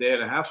have a day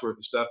and a half's worth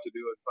of stuff to do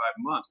in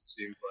 5 months, it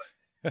seems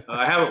like.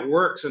 I haven't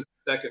worked since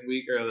the second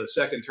week or the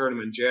second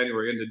tournament in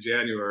January into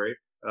January,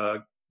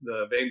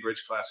 the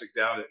Bainbridge Classic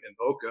down in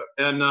Boca.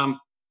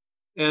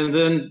 And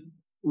then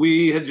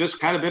we had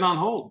just kind of been on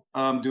hold,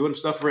 doing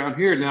stuff around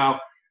here. Now,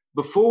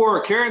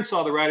 before Karen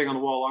saw the writing on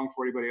the wall long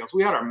before anybody else,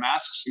 we had our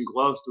masks and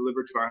gloves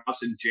delivered to our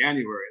house in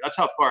January. That's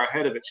how far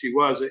ahead of it she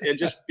was. And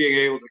just being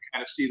able to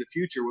kind of see the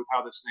future with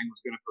how this thing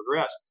was going to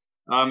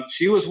progress.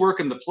 She was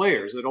working the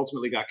players that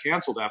ultimately got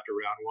canceled after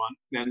round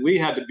one. And we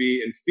had to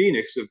be in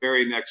Phoenix the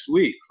very next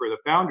week for the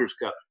Founders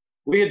Cup.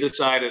 We had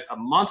decided a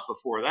month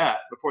before that,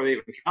 before they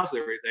even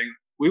canceled everything,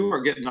 we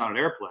weren't getting on an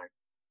airplane.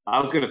 I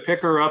was going to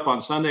pick her up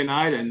on Sunday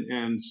night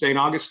in St.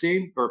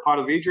 Augustine or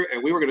Ponte Vedra,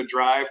 and we were going to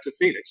drive to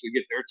Phoenix. We'd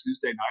get there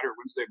Tuesday night or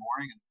Wednesday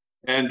morning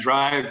and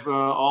drive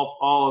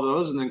all of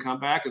those and then come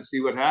back and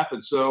see what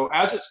happens. So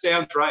as it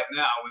stands right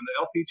now, when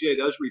the LPGA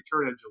does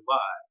return in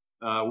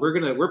July,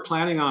 we're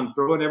planning on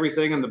throwing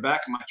everything in the back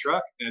of my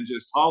truck and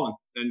just hauling.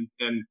 And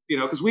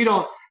because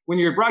when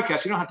you're a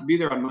broadcast, you don't have to be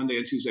there on Monday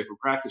and Tuesday for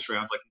practice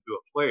rounds like you do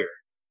a player.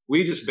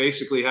 We just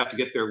basically have to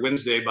get there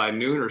Wednesday by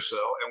noon or so,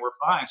 and we're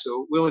fine.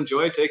 So we'll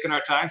enjoy taking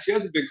our time. She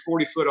has a big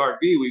 40-foot RV.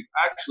 We've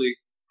actually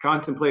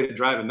contemplated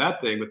driving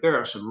that thing, but there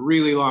are some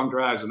really long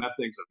drives, and that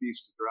thing's a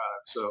beast to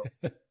drive.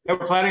 So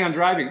we're planning on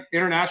driving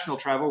international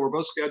travel. We're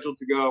both scheduled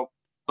to go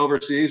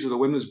overseas with the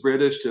Women's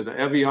British to the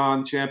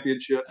Evian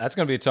Championship. That's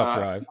going to be a tough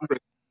drive.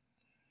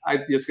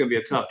 It's going to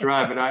be a tough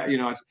drive, but I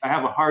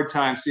have a hard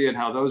time seeing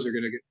how those are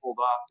going to get pulled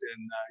off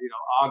in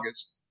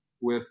August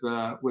with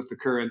the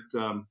current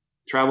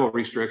travel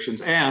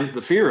restrictions and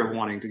the fear of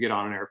wanting to get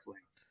on an airplane.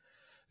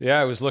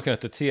 Yeah, I was looking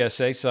at the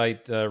TSA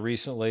site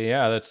recently.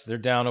 Yeah, they're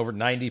down over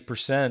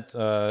 90%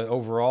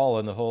 overall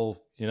in the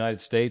whole United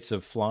States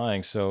of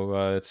flying.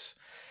 So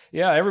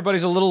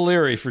everybody's a little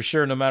leery for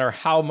sure. No matter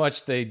how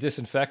much they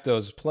disinfect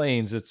those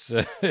planes,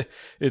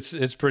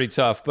 it's pretty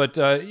tough.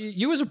 But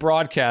you as a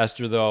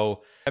broadcaster,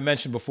 though, I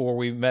mentioned before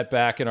we met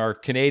back in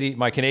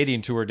my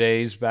Canadian tour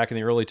days back in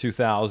the early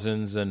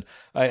 2000s, and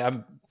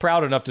I'm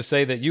proud enough to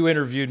say that you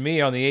interviewed me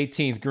on the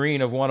 18th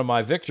green of one of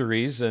my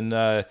victories, and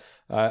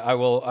I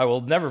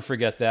will never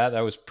forget that.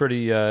 That was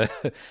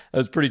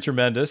pretty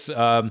tremendous.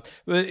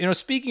 But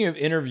speaking of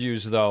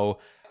interviews, though,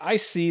 I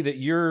see that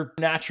your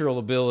natural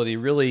ability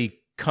really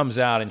comes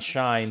out and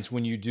shines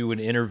when you do an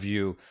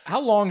interview.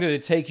 How long did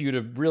it take you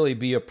to really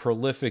be a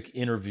prolific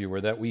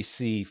interviewer that we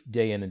see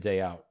day in and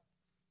day out?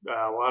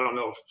 Well, I don't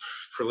know if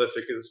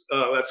prolific is,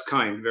 that's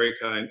kind, very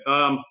kind.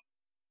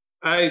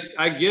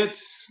 I get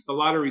a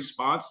lot of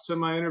response to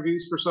my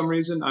interviews for some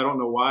reason. I don't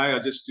know why. I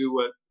just do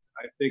what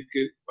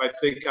I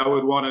think I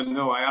would want to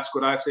know. I ask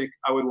what I think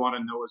I would want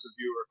to know as a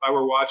viewer. If I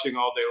were watching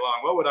all day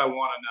long, what would I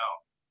want to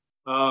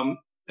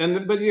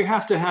know? But you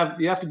have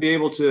to be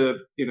able to,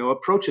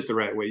 approach it the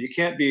right way. You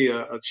can't be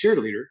a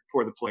cheerleader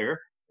for the player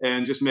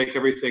and just make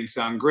everything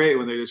sound great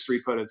when they just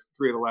three-putted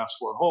 3 of the last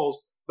 4 holes.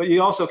 But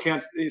you also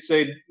can't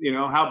say,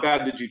 how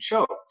bad did you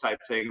choke type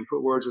thing and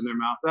put words in their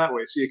mouth that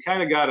way. So you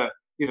kind of got to,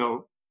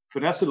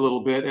 finesse it a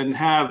little bit and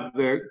have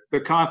the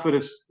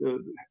confidence,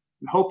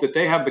 hope that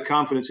they have the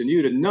confidence in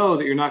you to know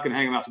that you're not going to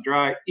hang them out to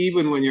dry,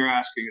 even when you're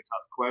asking a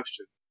tough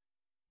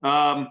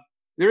question.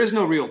 There is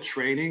no real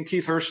training.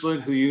 Keith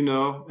Hirschland, who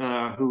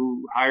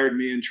who hired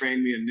me and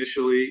trained me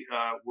initially,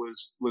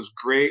 was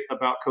great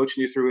about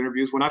coaching you through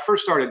interviews. When I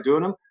first started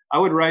doing them, I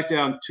would write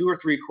down 2 or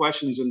 3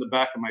 questions in the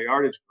back of my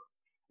yardage book.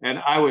 And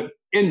I would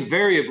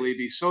invariably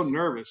be so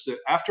nervous that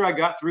after I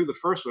got through the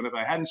first one, if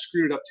I hadn't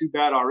screwed it up too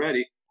bad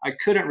already, I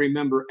couldn't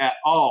remember at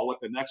all what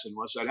the next one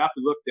was. So I'd have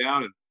to look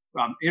down, and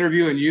I'm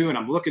interviewing you and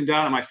I'm looking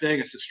down at my thing.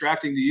 It's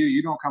distracting to you.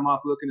 You don't come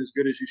off looking as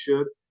good as you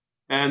should.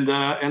 And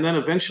then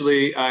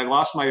eventually I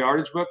lost my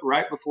yardage book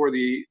right before I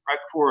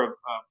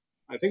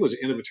think it was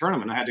the end of a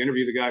tournament. I had to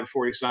interview the guy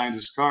before he signed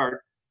his card.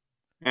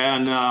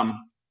 And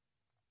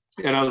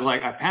I was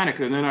like, I panicked.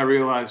 And then I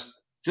realized,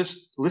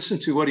 just listen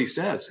to what he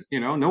says,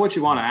 know what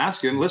you want to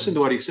ask him, listen to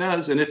what he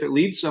says. And if it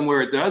leads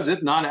somewhere, it does.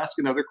 If not, ask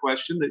another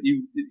question that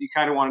you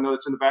kind of want to know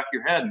that's in the back of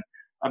your head. And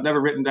I've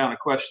never written down a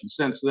question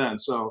since then.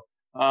 So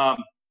I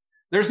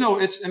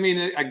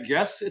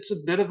guess it's a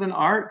bit of an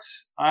art.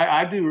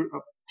 I do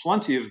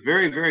plenty of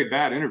very, very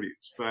bad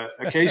interviews, but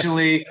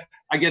occasionally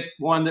I get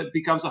one that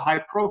becomes a high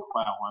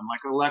profile one,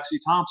 like Alexi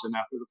Thompson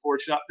after the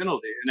 4-shot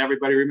penalty. And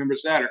everybody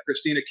remembers that. Or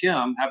Christina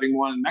Kim having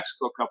won in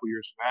Mexico a couple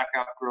years back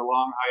after a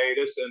long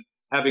hiatus and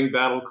having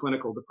battled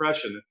clinical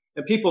depression.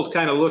 And people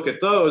kind of look at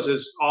those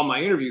as all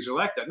my interviews are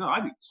like that. No, I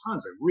do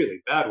tons of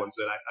really bad ones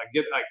that I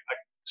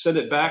send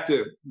it back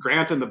to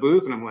Grant in the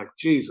booth and I'm like,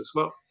 Jesus,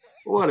 well,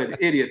 what an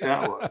idiot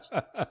that was.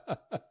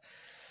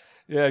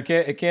 Yeah,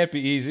 it can't be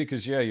easy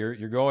because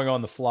you're going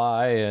on the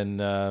fly, and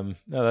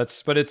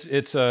it's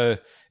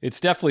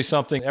definitely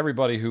something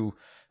everybody who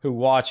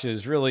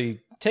watches really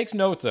takes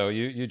note though.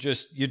 You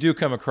do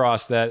come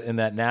across that in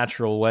that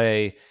natural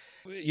way.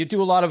 You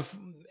do a lot of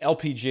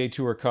LPGA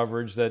Tour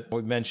coverage that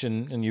we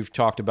mentioned and you've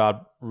talked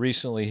about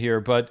recently here,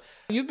 but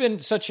you've been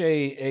such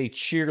a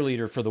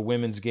cheerleader for the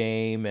women's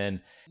game, and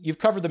you've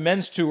covered the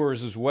men's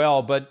tours as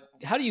well. But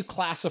how do you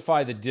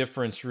classify the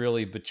difference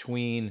really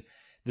between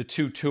the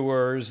 2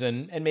 tours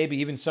and maybe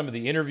even some of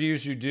the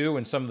interviews you do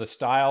and some of the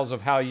styles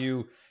of how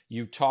you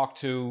talk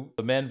to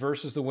the men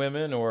versus the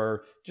women,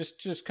 or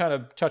just kind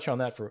of touch on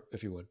that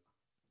if you would?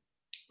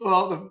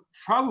 Well,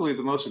 probably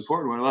the most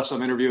important one, unless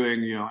I'm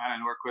interviewing, Anna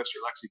Norquist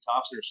or Lexi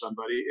Thompson or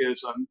somebody,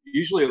 is I'm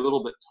usually a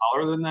little bit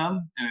taller than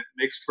them, and it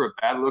makes for a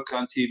bad look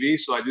on TV.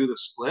 So I do the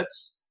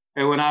splits.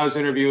 And when I was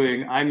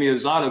interviewing Aimee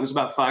Azada, who's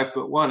about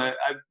 5'1", I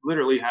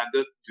literally had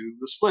to do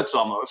the splits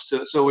almost,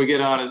 so we get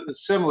on a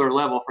similar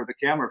level for the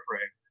camera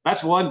frame.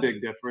 That's one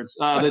big difference.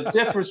 The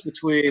difference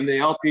between the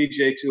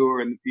LPGA Tour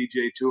and the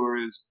PGA Tour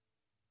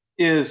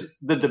is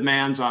the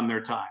demands on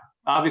their time.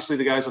 Obviously,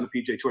 the guys on the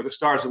PGA Tour, the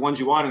stars, the ones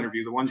you want to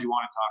interview, the ones you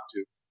want to talk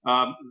to,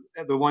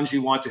 the ones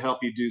you want to help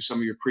you do some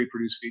of your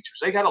pre-produced features.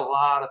 They got a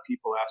lot of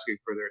people asking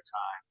for their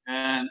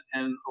time,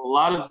 and a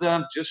lot of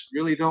them just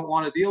really don't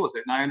want to deal with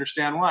it. And I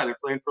understand why. They're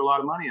playing for a lot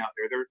of money out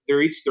there.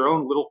 They're each their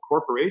own little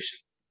corporation.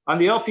 On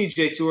the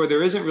LPGA Tour,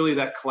 there isn't really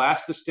that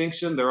class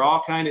distinction. They're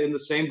all kind of in the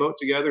same boat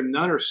together.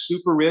 None are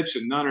super rich,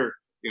 and none are,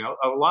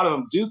 a lot of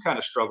them do kind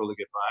of struggle to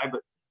get by.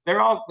 But it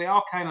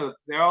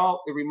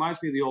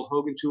reminds me of the old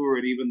Hogan Tour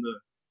and even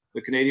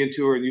the Canadian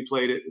Tour, and you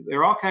played it.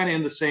 They're all kind of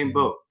in the same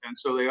boat. And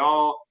so they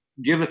all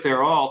give it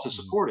their all to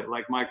support it.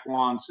 Like Mike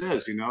Whan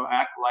says,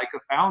 act like a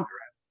founder.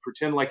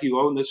 Pretend like you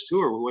own this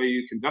tour, the way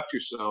you conduct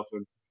yourself.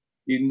 And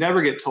you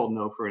never get told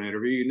no for an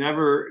interview.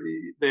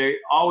 They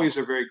always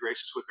are very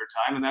gracious with their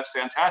time, and that's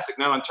fantastic.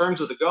 Now, in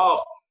terms of the golf,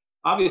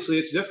 obviously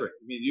it's different.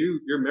 I mean,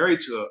 you're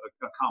married to an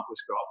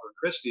accomplished golfer,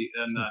 Christy,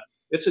 and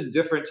it's a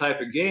different type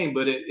of game,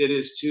 but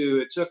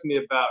it took me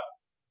about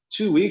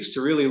 2 weeks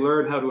to really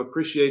learn how to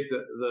appreciate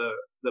the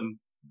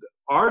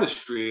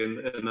artistry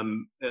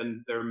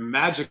and their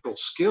magical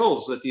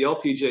skills that the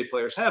LPGA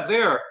players have.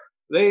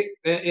 They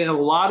in a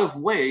lot of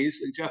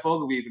ways, Jeff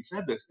Ogilvy even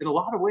said this, in a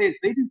lot of ways,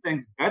 they do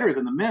things better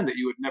than the men that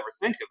you would never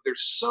think of. They're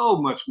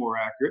so much more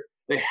accurate.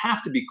 They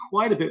have to be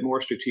quite a bit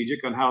more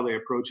strategic on how they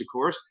approach a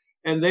course.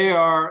 And they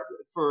are,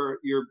 for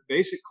your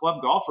basic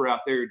club golfer out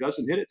there who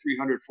doesn't hit it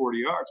 340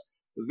 yards,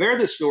 they're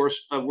the source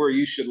of where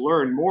you should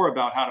learn more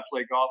about how to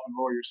play golf and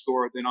lower your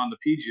score than on the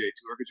PGA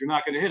Tour, because you're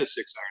not going to hit a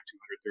 6-iron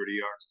 230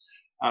 yards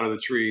out of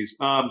the trees.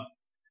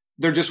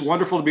 They're just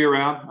wonderful to be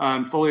around.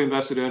 I'm fully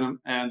invested in them,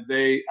 and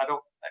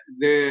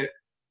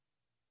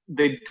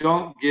they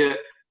don't get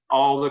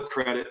all the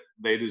credit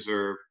they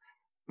deserve.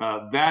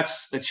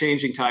 That's a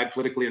changing tide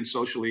politically and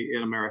socially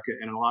in America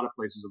and in a lot of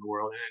places of the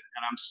world.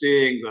 And I'm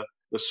seeing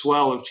the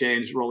swell of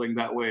change rolling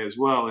that way as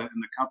well, and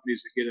the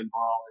companies that get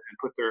involved and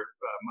put their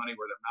money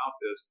where their mouth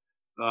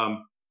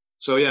is.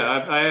 So yeah,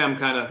 I am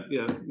kind of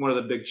one of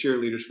the big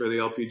cheerleaders for the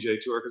LPGA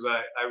Tour because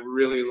I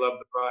really love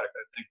the product.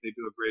 I think they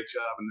do a great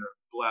job and they're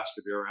a blast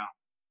to be around.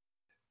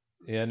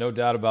 Yeah, no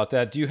doubt about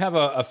that. Do you have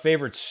a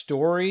favorite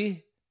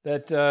story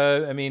that,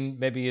 I mean,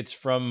 maybe it's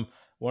from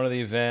one of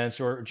the events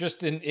or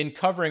just in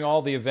covering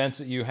all the events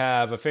that you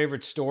have, a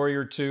favorite story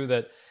or two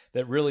that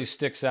really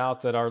sticks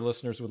out that our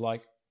listeners would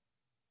like?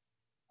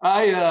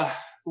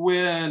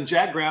 When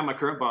Jack Graham, my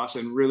current boss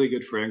and really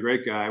good friend,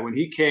 great guy, when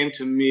he came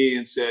to me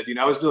and said,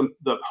 I was doing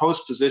the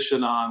host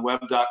position on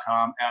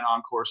web.com and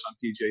on course on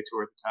PGA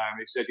Tour at the time.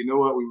 He said, you know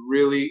what, we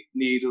really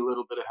need a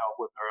little bit of help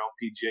with our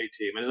LPGA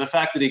team. And the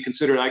fact that he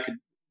considered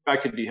I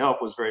could be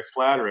helped was very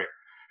flattering.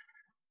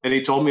 And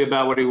he told me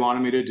about what he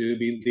wanted me to do,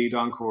 be lead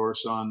on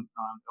course on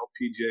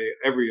LPGA,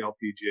 every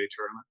LPGA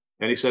tournament.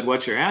 And he said,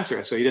 what's your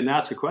answer? So he didn't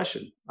ask a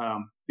question.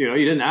 You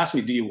didn't ask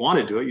me, do you want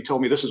to do it? You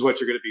told me this is what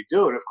you're going to be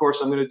doing. Of course,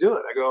 I'm going to do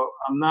it. I go,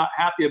 I'm not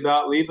happy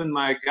about leaving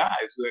my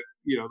guys.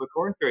 The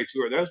Korn Ferry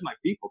Tour, there's my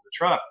people, the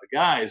truck, the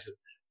guys,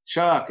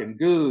 Chuck and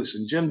Goose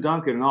and Jim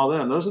Duncan and all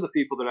them. Those are the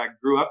people that I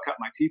grew up, cut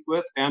my teeth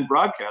with, and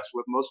broadcast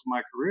with most of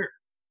my career.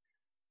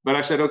 But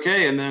I said,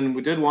 okay. And then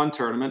we did one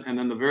tournament. And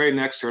then the very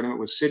next tournament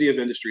was City of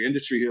Industry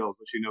Hills,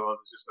 which you know of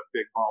is just a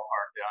big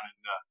ballpark down in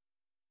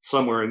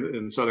somewhere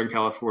in Southern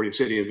California,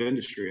 City of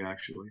Industry,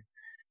 actually.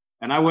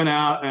 And I went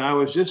out and I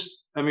was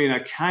I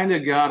kind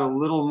of got a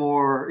little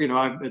more,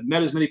 I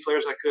met as many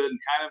players as I could and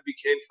kind of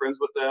became friends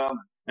with them.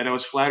 And I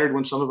was flattered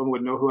when some of them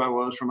would know who I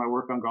was from my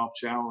work on Golf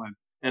Channel.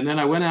 And then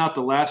I went out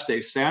the last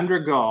day.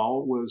 Sandra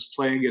Gall was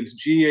playing against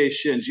G.A.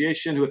 Shin,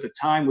 who at the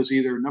time was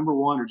either number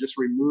one or just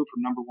removed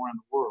from number one in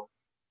the world.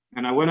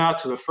 And I went out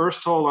to the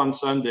first hole on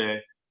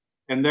Sunday,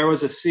 and there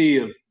was a sea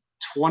of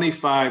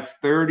 25,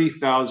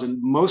 30,000,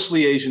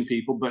 mostly Asian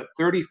people, but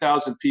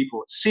 30,000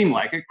 people. It seemed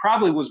like it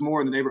probably was more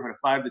in the neighborhood of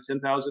 5 to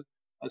 10,000.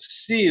 A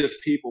sea of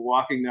people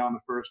walking down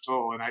the first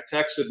hole. And I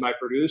texted my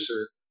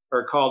producer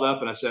or called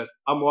up and I said,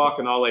 I'm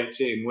walking all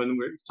 18. When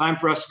it's time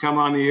for us to come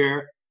on the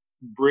air,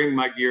 bring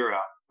my gear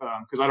out.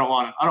 Because I don't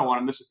want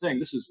to miss a thing.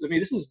 This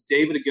is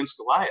David against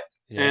Goliath.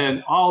 Yeah.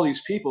 And all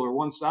these people are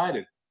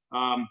one-sided.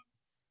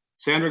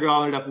 Sandra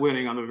Gall ended up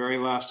winning on the very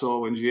last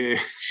hole when G.A.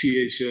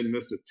 Shin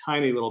missed a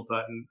tiny little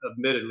putt. And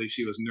admittedly,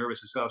 she was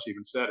nervous as hell. She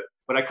even said it.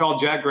 But I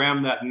called Jack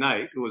Graham that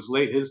night. It was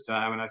late his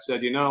time. And I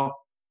said,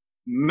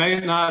 may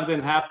not have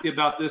been happy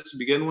about this to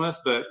begin with,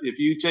 but if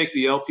you take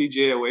the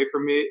LPGA away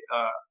from me,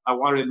 I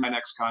want it in my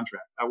next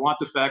contract. I want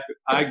the fact that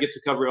I get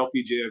to cover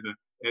LPGA event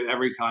in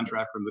every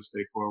contract from this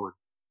day forward.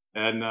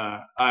 And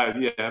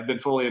I've been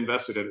fully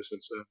invested in it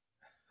since then.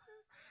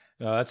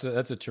 No,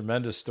 that's a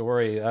tremendous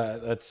story.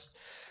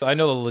 I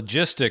know the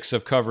logistics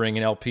of covering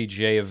an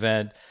LPGA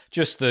event,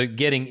 just the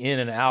getting in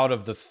and out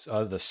of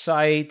the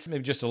site,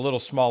 maybe just a little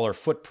smaller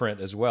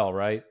footprint as well,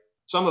 right?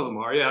 Some of them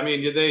are, yeah. I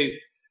mean,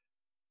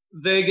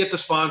 they get the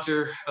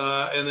sponsor,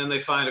 and then they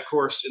find a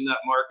course in that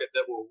market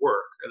that will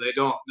work. And they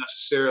don't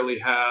necessarily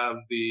have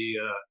the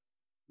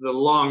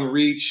long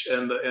reach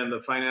and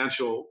the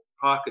financial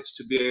pockets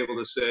to be able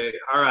to say,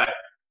 all right,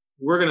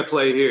 we're going to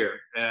play here,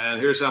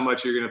 and here's how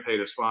much you're going to pay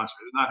to sponsor.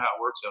 It's not how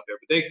it works out there,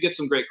 but they can get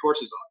some great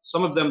courses on.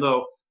 Some of them,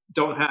 though,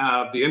 don't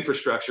have the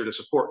infrastructure to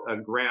support a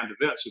grand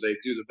event, so they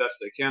do the best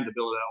they can to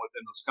build it out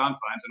within those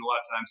confines, and a lot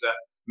of times that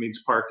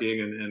means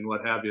parking and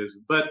what have you.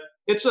 But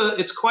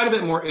it's quite a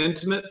bit more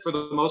intimate for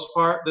the most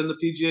part than the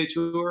PGA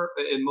Tour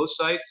in most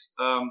sites.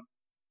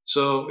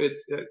 So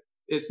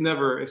it's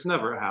never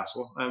a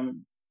hassle.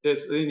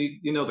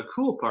 The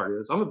cool part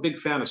is I'm a big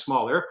fan of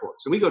small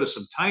airports, and we go to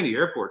some tiny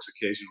airports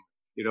occasionally.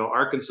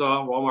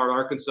 Arkansas, Walmart,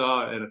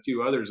 Arkansas, and a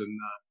few others,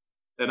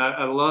 and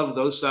I love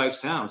those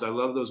size towns. I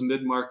love those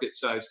mid-market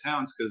size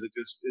towns because it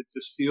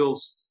just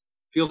feels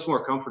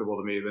more comfortable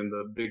to me than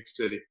the big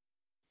city.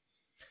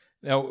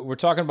 Now, we're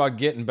talking about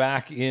getting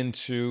back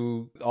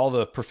into all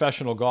the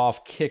professional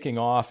golf kicking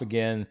off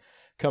again,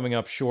 coming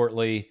up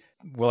shortly.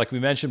 Well, like we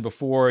mentioned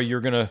before,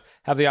 you're going to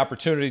have the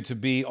opportunity to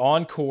be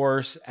on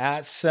course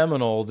at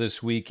Seminole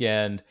this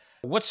weekend.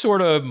 What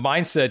sort of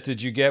mindset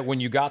did you get when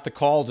you got the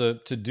call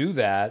to do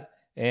that?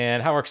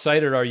 And how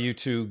excited are you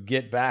to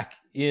get back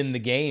in the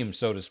game,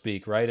 so to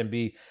speak, right? And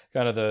be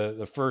kind of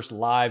the first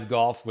live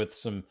golf with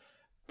some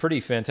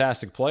pretty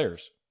fantastic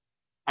players.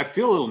 I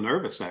feel a little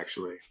nervous,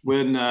 actually.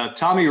 When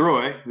Tommy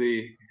Roy,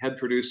 the head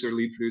producer,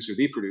 lead producer,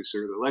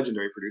 the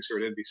legendary producer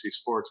at NBC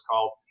Sports,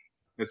 called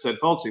and said,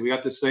 Fultzy, we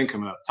got this thing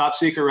coming up. Top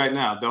secret right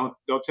now. Don't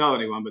tell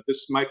anyone, but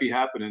this might be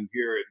happening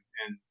here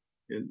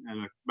in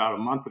about a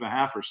month and a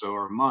half or so,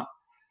 or a month.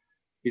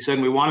 He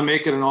said, we want to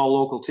make it an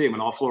all-local team, an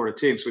all-Florida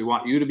team. So we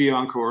want you to be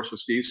on course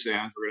with Steve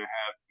Sands. We're going to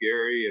have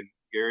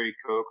Gary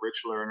Koch,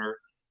 Rich Lerner,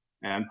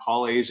 and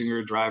Paul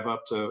Azinger drive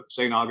up to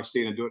St.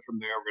 Augustine and do it from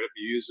there. We're going to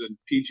be using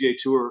PGA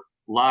Tour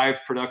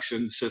live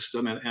production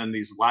system and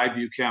these live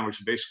view cameras,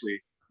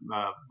 basically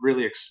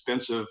really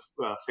expensive,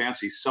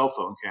 fancy cell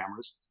phone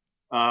cameras.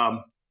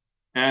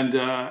 And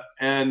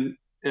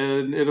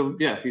it'll,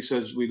 he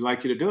says, we'd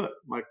like you to do it.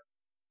 I'm like,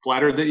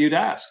 flattered that you'd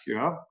ask,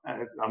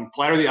 I'm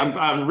flattered.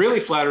 I'm really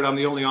flattered. I'm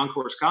the only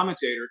on-course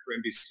commentator for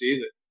NBC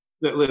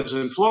that lives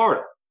in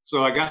Florida.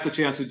 So I got the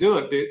chance to do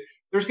it.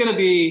 There's going to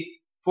be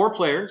 4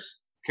 players.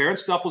 Karen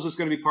Stupples is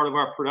going to be part of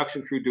our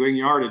production crew doing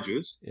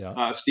yardages.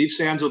 Yeah. Steve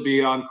Sands will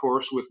be on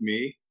course with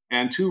me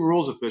and 2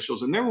 rules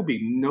officials, and there will be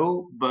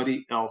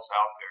nobody else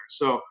out there.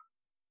 So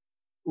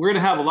we're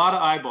going to have a lot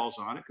of eyeballs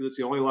on it because it's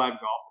the only live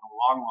golf in a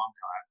long, long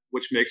time,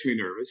 which makes me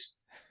nervous.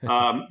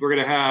 We're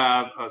going to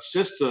have a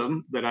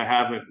system that I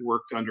haven't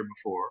worked under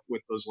before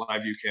with those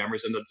live view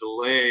cameras and the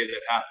delay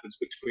that happens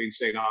between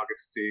St.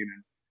 Augustine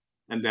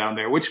and down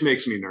there, which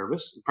makes me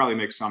nervous. It probably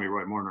makes Tommy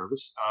Roy more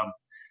nervous.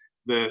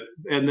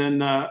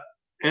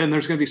 And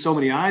there's going to be so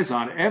many eyes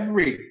on it.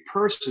 Every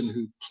person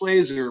who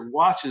plays or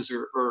watches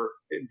or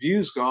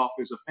views golf,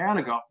 is a fan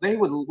of golf, they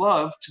would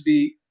love to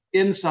be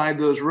inside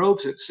those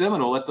ropes at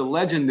Seminole, at the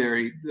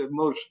legendary, the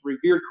most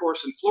revered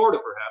course in Florida,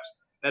 perhaps.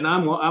 And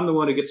I'm the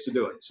one who gets to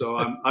do it. So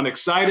I'm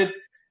excited.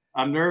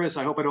 I'm nervous.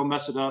 I hope I don't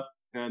mess it up.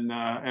 And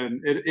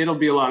it'll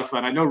be a lot of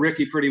fun. I know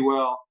Ricky pretty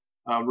well.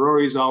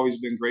 Rory's always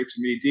been great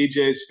to me.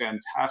 DJ's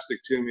fantastic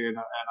to me, and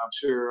I'm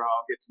sure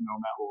I'll get to know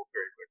Matt Wolff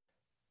very quickly.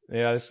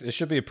 Yeah, it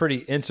should be a pretty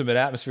intimate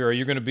atmosphere. Are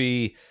you going to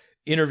be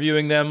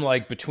interviewing them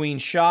like between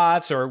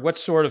shots, or what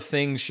sort of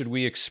things should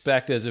we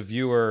expect as a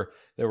viewer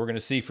that we're going to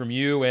see from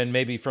you and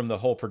maybe from the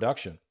whole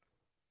production?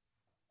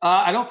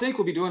 I don't think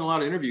we'll be doing a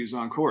lot of interviews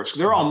on course.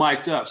 They're all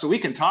mic'd up, so we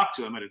can talk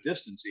to them at a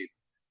distance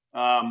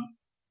even.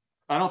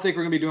 I don't think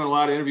we're going to be doing a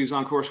lot of interviews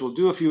on course. We'll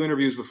do a few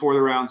interviews before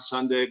the round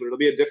Sunday, but it'll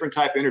be a different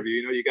type interview.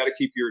 You got to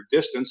keep your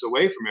distance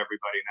away from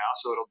everybody now.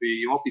 So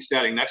you won't be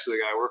standing next to the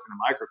guy working a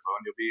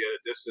microphone. You'll be at a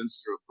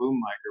distance through a boom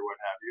mic or what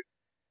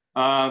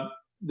have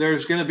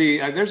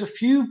you. There's a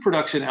few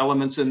production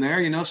elements in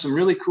there, some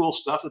really cool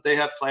stuff that they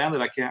have planned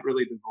that I can't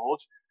really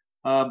divulge.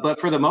 But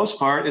for the most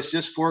part, it's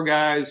just 4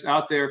 guys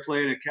out there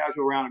playing a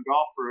casual round of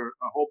golf for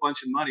a whole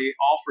bunch of money,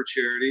 all for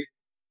charity.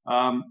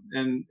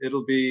 And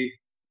it'll be,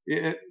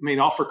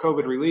 all for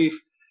COVID relief.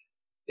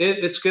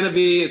 It's going to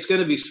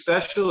be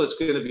special. It's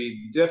going to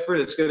be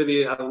different. It's going to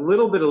be a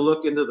little bit of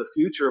look into the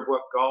future of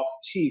what golf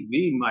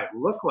TV might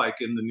look like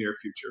in the near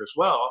future as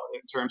well,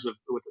 in terms of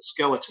with a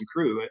skeleton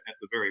crew at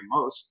the very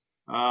most.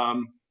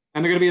 And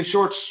they're going to be in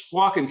shorts,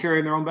 walking,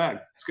 carrying their own bag.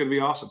 It's going to be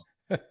awesome.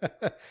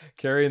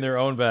 Carrying their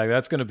own bag.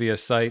 That's going to be a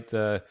sight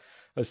to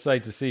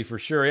see for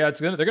sure. Yeah,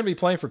 they're going to be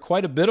playing for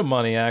quite a bit of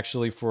money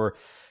actually for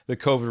the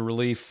COVID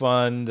relief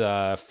fund.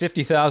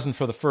 $50,000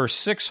 for the first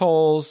 6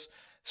 holes.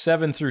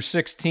 7 through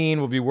 16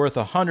 will be worth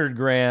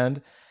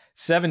 $100,000.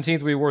 17th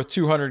will be worth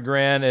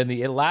 $200,000, and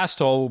the last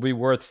hole will be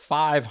worth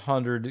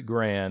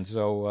 $500,000.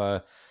 So,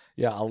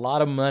 a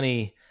lot of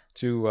money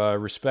to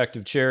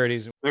respective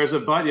charities. There's a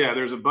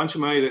bunch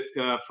of money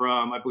that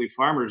from, I believe,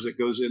 farmers that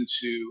goes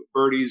into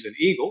birdies and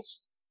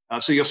eagles.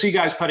 So you'll see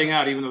guys putting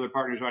out, even though their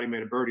partner's already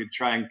made a birdie, to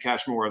try and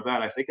cash more of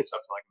that. I think it's up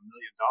to like $1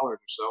 million or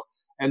so.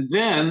 And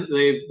then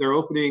they're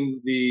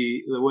opening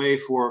the way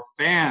for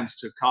fans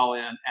to call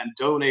in and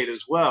donate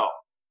as well.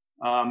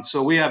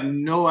 So we have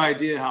no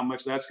idea how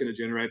much that's going to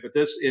generate, but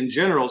this in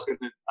general is going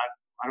to,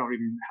 I don't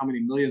even know how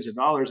many millions of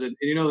dollars. And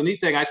the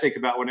neat thing I think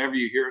about whenever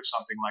you hear of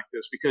something like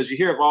this, because you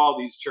hear of all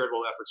these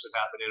charitable efforts that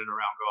happen in and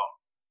around golf,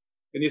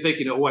 and you think,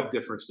 what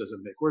difference does it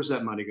make? Where's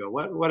that money go?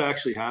 What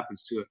actually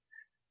happens to it?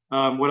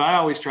 What I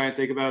always try and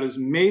think about is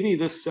maybe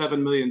this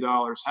 $7 million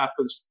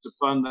happens to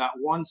fund that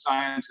one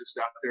scientist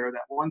out there,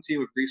 that one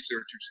team of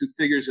researchers who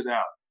figures it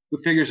out, who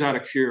figures out a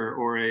cure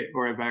or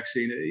a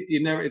vaccine.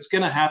 It's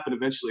going to happen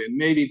eventually. And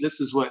maybe this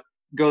is what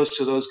goes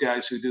to those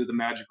guys who do the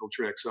magical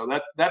trick. So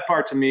that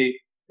part to me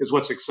is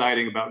what's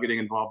exciting about getting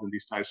involved in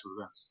these types of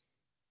events.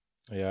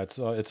 Yeah,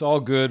 it's all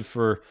good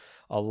for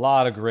a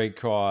lot of great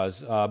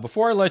cause.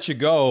 Before I let you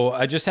go,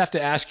 I just have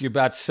to ask you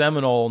about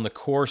Seminole and the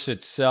course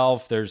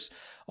itself. There's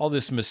all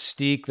this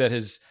mystique that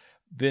has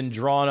been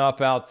drawn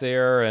up out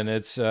there, and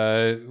it's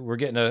we're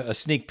getting a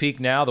sneak peek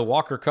now. The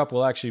Walker Cup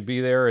will actually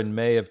be there in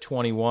May of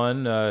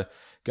 21,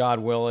 God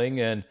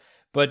willing.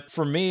 But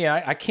for me,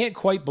 I can't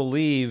quite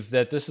believe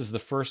that this is the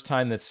first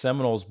time that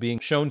Seminole is being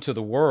shown to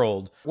the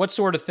world. What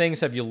sort of things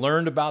have you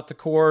learned about the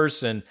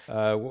course, and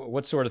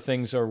what sort of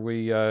things are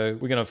we going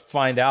to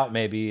find out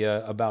maybe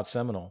about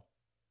Seminole?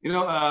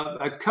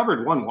 I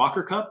covered one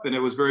Walker Cup, and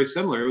it was very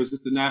similar. It was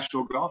at the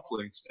National Golf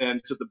Links.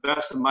 And to the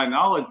best of my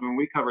knowledge, when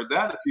we covered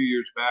that a few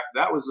years back,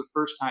 that was the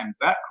first time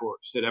that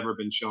course had ever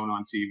been shown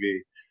on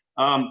TV.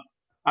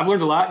 I've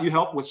learned a lot. You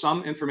helped with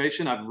some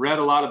information. I've read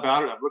a lot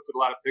about it. I've looked at a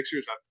lot of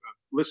pictures. I've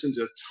listened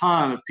to a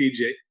ton of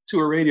PGA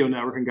Tour Radio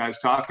Network and guys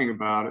talking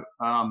about it.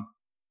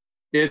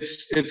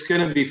 It's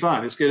going to be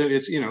fun.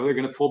 They're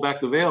going to pull back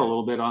the veil a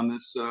little bit on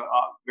this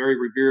very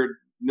revered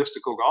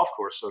mystical golf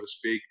course, so to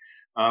speak.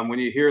 When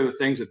you hear the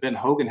things that Ben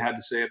Hogan had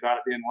to say about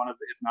it being one of,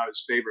 if not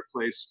his favorite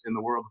place in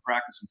the world to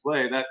practice and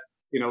play,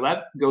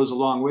 that goes a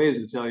long ways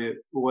to tell you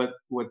what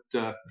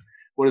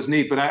what is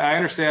neat. But I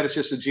understand it's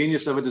just a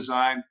genius of a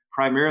design,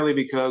 primarily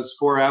because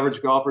 4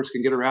 average golfers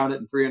can get around it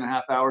in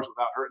 3.5 hours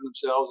without hurting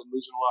themselves and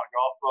losing a lot of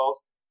golf balls.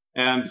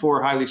 And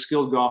 4 highly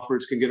skilled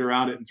golfers can get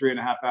around it in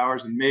 3.5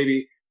 hours and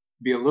maybe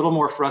be a little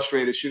more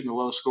frustrated shooting a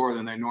low score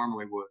than they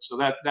normally would. So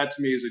that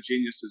to me is a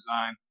genius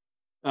design.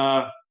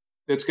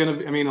 It's going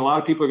to, I mean, a lot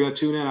of people are going to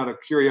tune in out of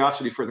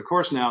curiosity for the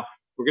course now.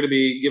 We're going to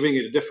be giving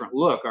it a different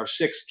look. Our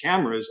 6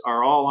 cameras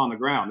are all on the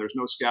ground. There's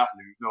no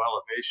scaffolding, there's no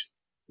elevation.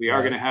 We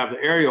are going to have the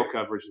aerial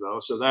coverage though,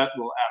 so that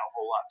will add a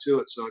whole lot to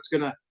it. So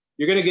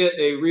you're going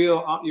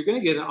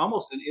to get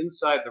almost an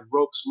inside the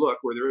ropes look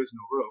where there is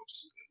no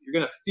ropes. You're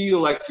going to feel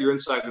like you're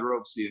inside the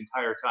ropes the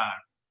entire time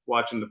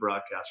watching the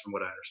broadcast, from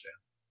what I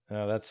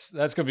understand.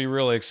 That's going to be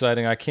really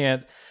exciting. I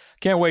can't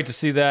wait to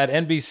see that.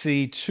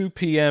 NBC, 2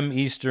 p.m.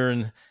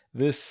 Eastern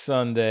this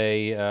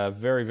Sunday.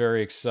 Very,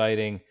 very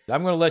exciting.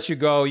 I'm going to let you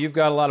go. You've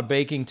got a lot of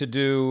baking to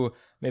do,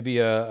 maybe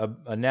a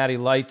natty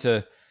light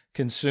to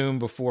consume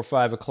before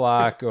 5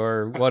 o'clock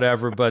or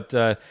whatever, but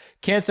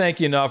can't thank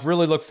you enough.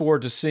 Really look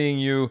forward to seeing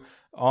you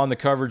on the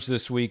coverage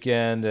this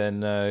weekend,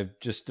 and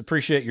just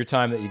appreciate your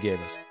time that you gave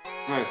us.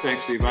 All right,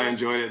 thanks, Steve. I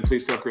enjoyed it, and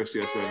please tell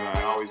Christy I said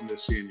I always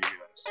miss seeing you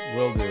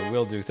guys.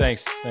 Will do.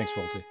 Thanks,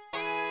 Folty.